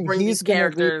how just they can saying bring these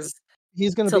characters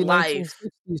he's gonna to be life.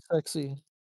 1960s sexy.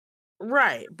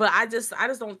 Right. But I just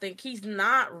don't think he's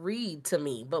not Reed to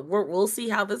me. But we'll see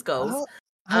how this goes.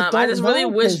 Uh, I I don't just really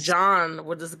know, wish cause John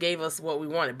would just gave us what we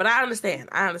wanted. But I understand.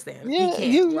 I understand. He yeah,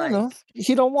 can't you like know,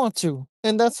 he don't want to,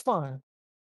 and that's fine.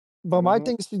 But my Hmm.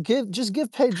 thing is to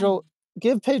give Pedro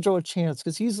a chance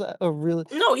because he's a really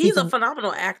No, he he's a can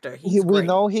phenomenal actor. He's we great.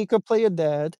 know he could play a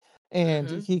dad and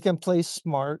Hmm. he can play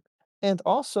smart. And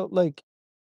also, like,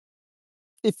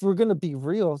 if we're gonna be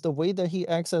real, the way that he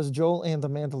acts as Joel and the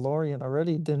Mandalorian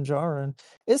already, Din Djarin,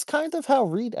 is kind of how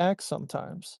Reed acts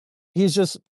sometimes. He's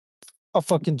just a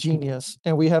fucking genius,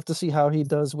 and we have to see how he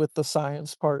does with the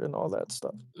science part and all that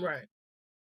stuff. Right.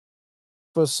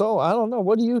 But so I don't know.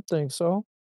 What do you think? So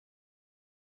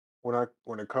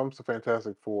When it comes to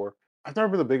Fantastic Four, I've never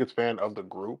been the biggest fan of the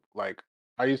group. Like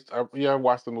I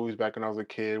watched the movies back when I was a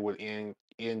kid with Ian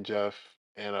Jeff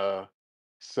and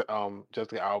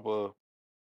Jessica Alba,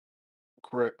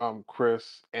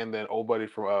 Chris, and then old buddy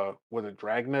from was it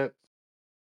Dragnet?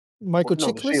 Michael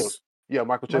No, the Shield. Chiklis, Yeah,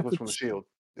 Michael Chiklis Michael. from the Shield.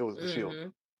 It was the Shield. Hmm.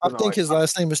 I But no, think like his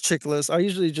last name is Chicklets. I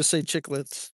usually just say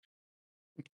Chicklets.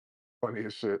 funny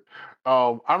as shit.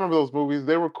 I remember those movies.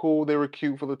 They were cool. They were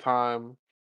cute for the time.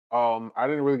 I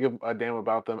didn't really give a damn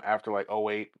about them after like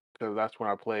 '08 because that's when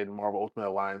I played Marvel Ultimate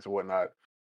Alliance and whatnot.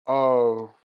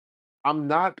 Oh, I'm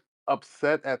not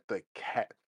upset at the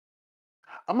cat.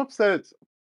 I'm upset it's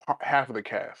half of the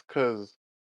cast because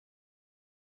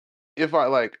if I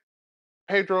like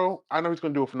Pedro, I know he's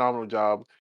going to do a phenomenal job.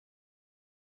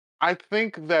 I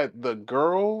think that the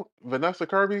girl Vanessa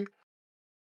Kirby,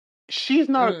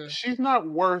 Mm. she's not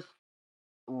worth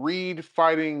Reed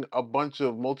fighting a bunch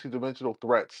of multidimensional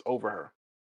threats over her.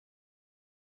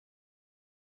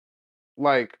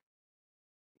 Like,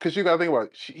 because you got to think about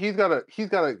it, he's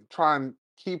gotta try and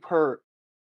keep her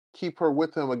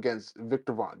with him against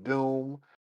Victor Von Doom,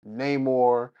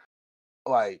 Namor,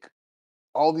 like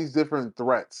all these different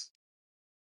threats.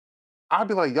 I'd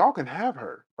be like, y'all can have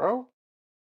her, bro.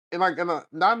 And like,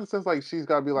 not in the sense like she's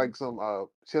got to be like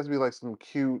she has to be like some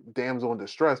cute damsel in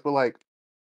distress, but like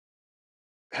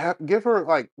give her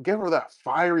that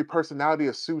fiery personality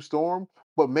of Sue Storm,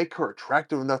 but make her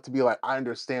attractive enough to be like, I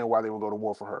understand why they would go to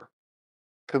war for her.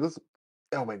 Because this it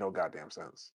don't make no goddamn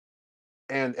sense.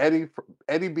 And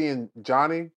Eddie being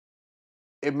Johnny,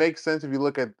 it makes sense if you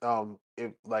look at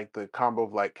if like the combo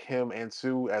of like him and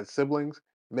Sue as siblings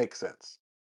makes sense.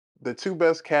 The two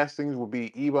best castings would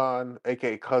be Ebon,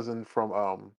 aka cousin from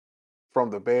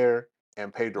the Bear,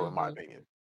 and Pedro, in my Hmm. opinion.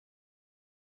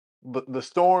 The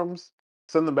Storms,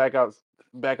 send them back out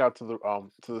to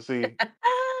the sea.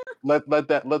 Let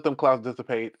them clouds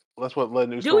dissipate. Let a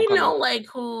new Do storm we come in. know like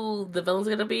who the villain's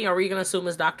gonna be? Are we gonna assume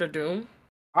it's Doctor Doom?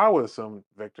 I would assume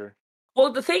Victor.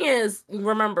 Well, the thing is,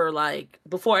 remember, like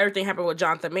before everything happened with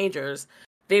Jonathan Majors,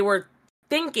 they were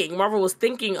Marvel was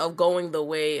thinking of going the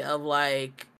way of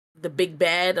like the big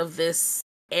bad of this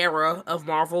era of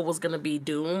Marvel was gonna be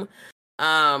Doom.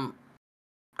 Um,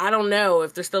 I don't know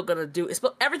if they're still gonna do.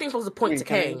 Everything's supposed to You point mean to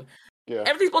Kang? Kang. Yeah.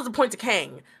 Everything's supposed to point to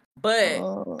Kang, but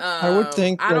I would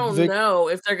think I that don't know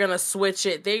if they're gonna switch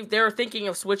it. They're thinking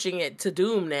of switching it to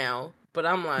Doom now, but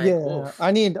I'm like, yeah, oof.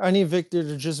 I need Victor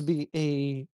to just be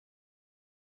a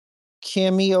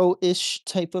cameo-ish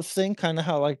type of thing, kind of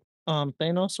how like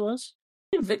Thanos was.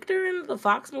 Victor in the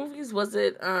Fox movies, was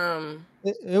it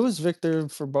It was Victor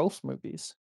for both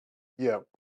movies. Yeah.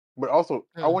 But also,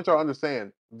 I hmm. want y'all to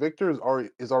understand, Victor is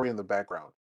already in the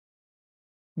background.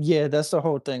 Yeah, that's the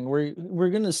whole thing. We're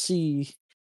gonna see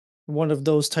one of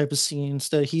those type of scenes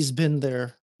that he's been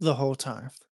there the whole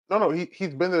time. No,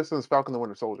 he's been there since Falcon the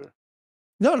Winter Soldier.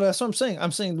 No, no, that's what I'm saying.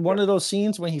 I'm saying Yeah. one of those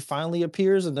scenes when he finally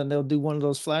appears, and then they'll do one of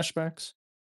those flashbacks.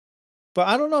 But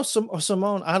I don't know,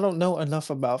 Simone. I don't know enough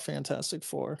about Fantastic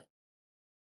Four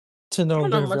to I know don't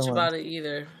know their much villains. about it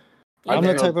either. I I'm the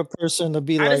just Either. type know, of person to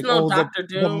be I just like, know oh, Doctor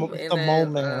Doom, and the mole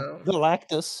then man,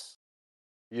 Galactus.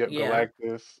 yeah, yeah,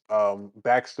 Galactus,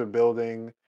 Baxter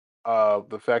Building,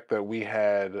 the fact that we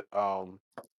had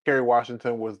Kerry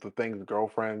Washington was the Thing's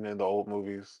girlfriend in the old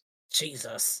movies.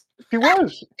 Jesus. She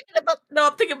was.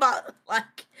 I'm thinking about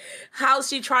like how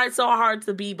she tried so hard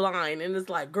to be blind, and it's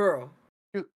like, girl,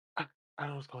 She, I, I don't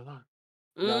know what's going on.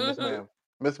 No, Miss hmm Ma'am,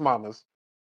 Miss Mamas,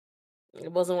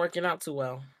 it wasn't working out too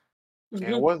well. and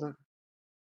it wasn't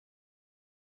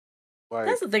like.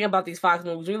 That's the thing about these Fox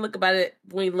movies. When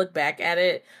you look back at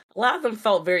it, a lot of them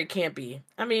felt very campy.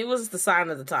 I mean, it was the sign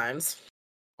of the times.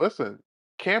 Listen,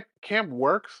 camp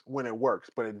works when it works,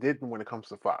 but it didn't when it comes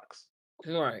to Fox.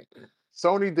 Right.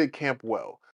 Sony did camp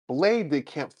well. Blade did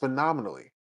camp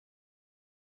phenomenally.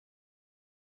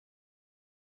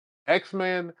 X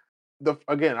Men, the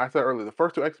again, I said earlier, the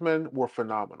first two X Men were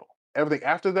phenomenal. Everything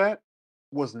after that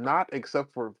was not,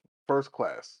 except for First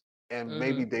Class and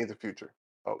maybe Hmm. Days of Future.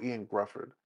 Oh, Ian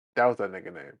Grufford, that was that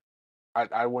nigga name.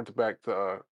 I went back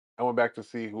to I went back to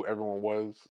see who everyone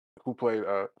was, who played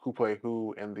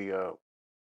who in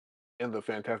the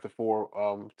Fantastic Four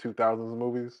 2000s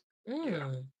movies. Yeah,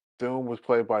 Mm. Doom was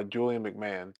played by Julian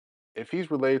McMahon. If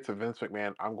he's related to Vince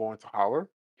McMahon, I'm going to holler.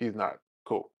 He's not.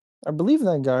 Cool. I believe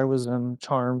that guy was in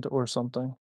Charmed or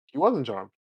something. He wasn't Charmed.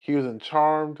 He was in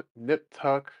Charmed, Nip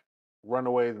Tuck,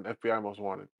 Runaways, and FBI Most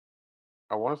Wanted.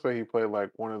 I want to say he played like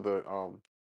one of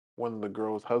the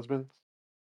girls' husbands.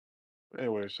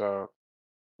 Anyways,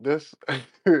 this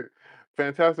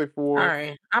Fantastic All Four.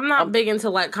 right. I'm not I'm big into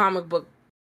like comic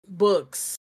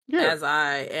books yeah. as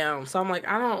I am, so I'm like,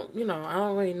 I don't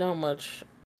really know much.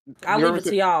 I'll You leave ever it say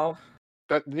to y'all.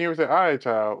 that? You ever say, "All right,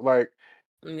 child"? Like,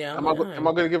 Yeah, I'm like, all am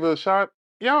I right. gonna give it a shot?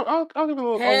 Yeah, I'll give it a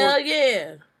little. Hell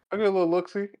yeah. I'll give it a little look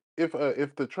see. If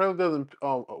the trailer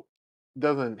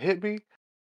doesn't hit me,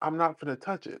 I'm not gonna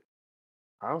touch it.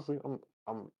 Honestly,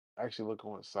 I'm actually looking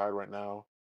on the side right now.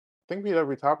 I think we hit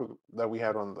every topic that we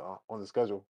had on the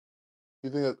schedule. You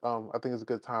think I think it's a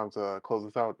good time to close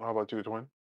this out. How about you, Twin?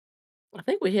 I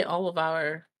think we hit all of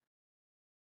our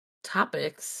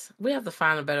topics. We have to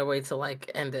find a better way to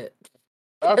like end it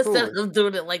instead Absolutely. of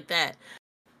doing it like that.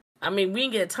 I mean, we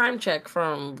can get a time check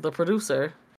from the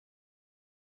producer.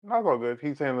 That's all good.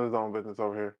 He's handling his own business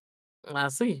over here. I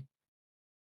see.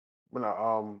 But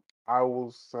no, I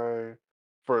will say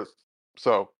first.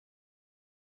 So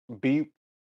be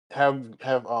have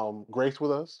grace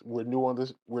with us. We're new on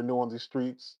this. We're new on these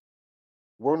streets.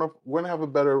 We're gonna have a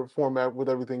better format with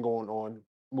everything going on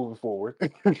moving forward.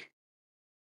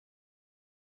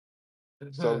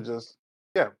 So Hmm. just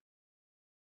yeah,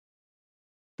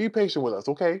 be patient with us,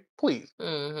 okay? Please.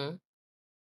 Hmm.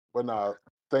 But nah,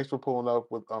 thanks for pulling up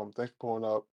with thanks for pulling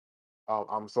up.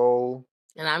 I'm Soul.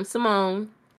 And I'm Simone.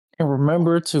 And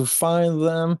remember to find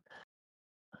them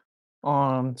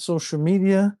on social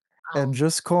media at Oh.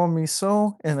 Just Call Me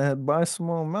So and at By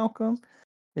Simone Malcolm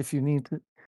if you need to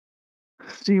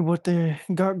see what they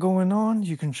got going on.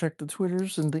 You can check the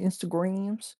Twitters and the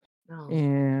Instagrams, No.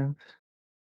 and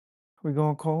we're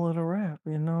gonna call it a wrap.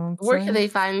 You know what I'm Where can saying? they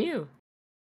find you?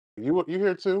 You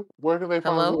here too? Where can they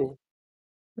find Hello? you?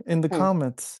 In the Hmm.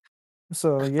 comments.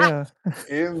 So yeah,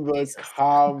 In the Jesus.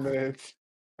 comments.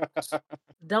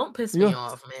 Don't piss me you'll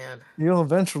off, man. you'll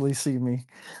eventually see me.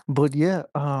 But yeah,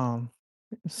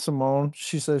 Simone,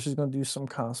 she says she's gonna do some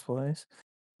cosplays.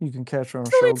 You can catch her on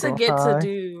Still need to Shogo get to High.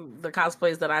 do the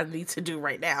cosplays that I need to do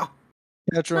right now.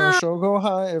 Catch her on Uh, Shogo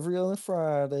High every other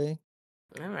Friday.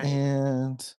 all right.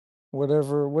 And what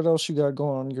else you got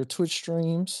going on? Your Twitch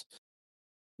streams.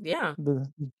 Yeah. The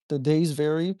the days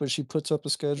vary, but she puts up a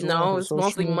schedule on No, her it's social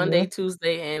mostly Monday, media.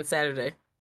 Tuesday, and Saturday.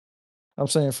 I'm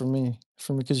saying for me,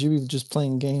 because you be just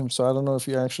playing games, so I don't know if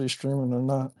you're actually streaming or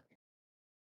not.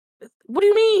 What do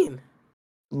you mean?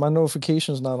 My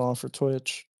notification's not on for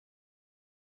Twitch.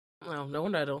 Well, no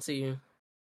wonder I don't see you.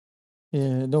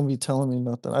 Yeah, it don't be telling me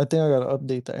nothing. I think I gotta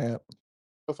update the app.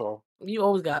 That's all. You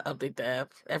always got to update the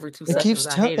app every two It seconds. keeps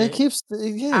I tell hate it it. keeps yeah,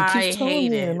 it keeps I telling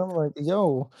hate me, and it. I'm like,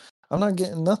 yo, I'm not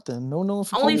getting nothing. No Only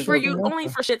All these for notifications or you, updates. only nothing.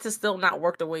 for shit to still not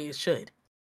work the way it should.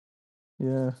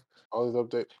 Yeah. All these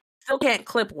updates. Still can't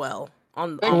clip well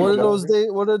on So Thank on you, the Baldy.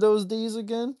 what are those days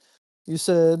again? You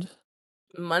said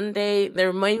Monday.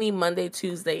 They're mainly Monday,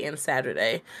 Tuesday, and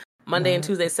Saturday. Monday and uh,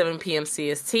 Tuesday, 7 p.m.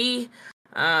 CST.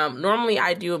 Normally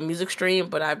I do a music stream,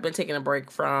 but I've been taking a break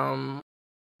from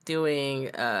doing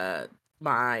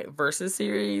my versus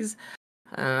series.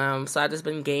 So I've just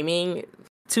been gaming.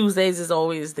 Tuesdays is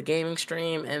always the gaming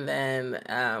stream, and then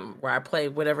where I play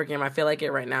whatever game I feel like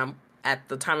it. Right now, at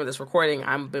the time of this recording,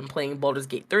 I've been playing Baldur's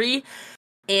Gate 3,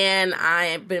 and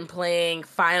I've been playing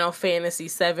Final Fantasy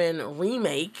 7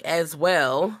 Remake as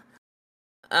well.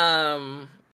 Um,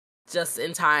 just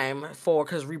in time for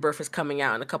because Rebirth is coming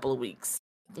out in a couple of weeks,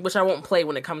 which I won't play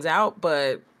when it comes out,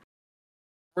 but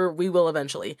we will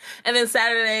eventually. And then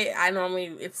Saturday,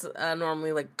 it's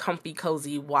normally like comfy,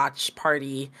 cozy watch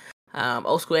party.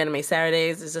 Old school anime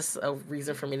Saturdays is just a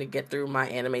reason for me to get through my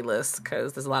anime list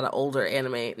because there's a lot of older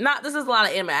anime. This is a lot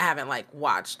of anime I haven't like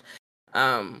watched.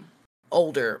 Um,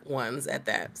 Older ones at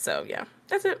that. So yeah,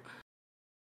 that's it.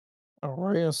 all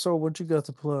right. And so what you got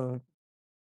to plug?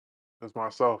 It's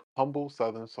myself, humble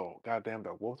Southern soul. Goddamn,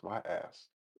 that whooped my ass.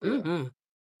 Yeah, Mm-hmm.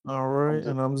 All I'm right, just,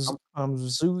 and I'm. I'm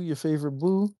Zoo, your favorite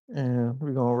boo, and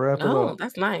we're gonna wrap it Oh, up.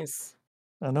 that's nice.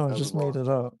 I know I That's just made about. it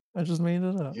up. I just made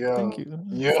it up. Yeah, Thank you.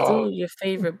 yeah. Still your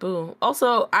favorite boo.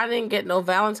 Also, I didn't get no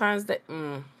Valentine's Day.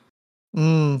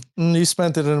 You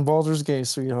spent it in Baldur's Gate,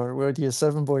 sweetheart. With your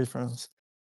 7 boyfriends.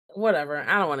 Whatever.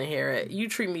 I don't want to hear it. You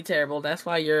treat me terrible. That's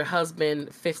why your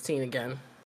husband 15 again.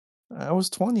 I was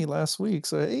 20 last week,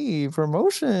 so hey,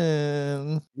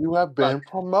 promotion. You have Fuck. been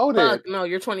promoted. Fuck. No,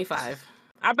 you're 25.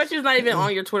 I bet you're not even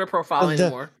on your Twitter profile The,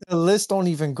 anymore. the list don't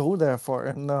even go that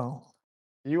far. No,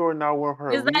 You are now one of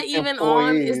her Is that elite even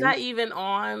on? Is that employees. even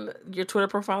on your Twitter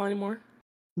profile anymore?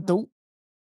 nope.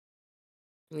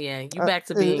 Yeah, you I, back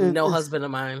to it, being it no it's husband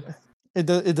of mine. it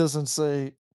doesn't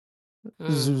say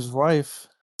Mm. Zoo's wife,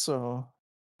 so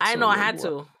I know I like had what?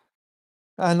 to.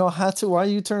 I know how to. Why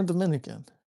you turn Dominican?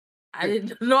 I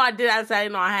didn't. No, I did. I said I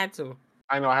didn't know I had to.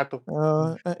 I know I have to.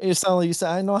 It sounded like you said,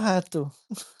 I know how to.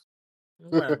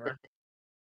 Whatever.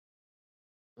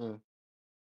 Mm,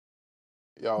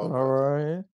 y'all All a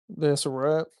mess. right. That's a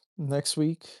wrap. Next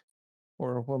week,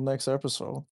 or well, next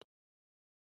episode,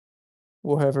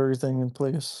 we'll have everything in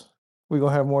place. We're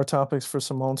gonna have more topics for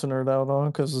Simone to nerd out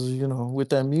on because with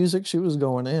that music, she was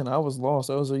going in. I was lost.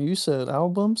 I was like, you said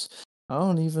albums? I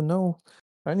don't even know.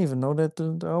 I didn't even know that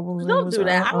the album's name Don't was do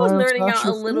that. I was I'm nerding Not out a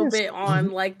Your little Face. bit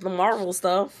on like the Marvel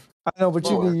stuff. I know, but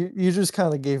Lord, you just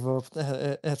kind of gave up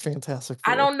at Fantastic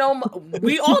I Four. don't know.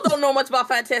 We all don't know much about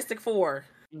Fantastic Four.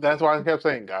 that's why I kept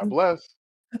saying God bless.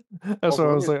 That's Also,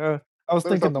 what I was like. I was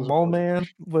let me thinking stop the this Mole recording. Man,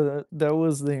 but that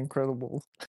was the Incredible.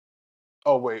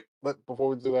 Oh wait, before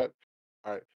we do that,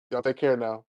 all right, y'all take care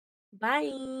now.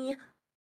 Bye.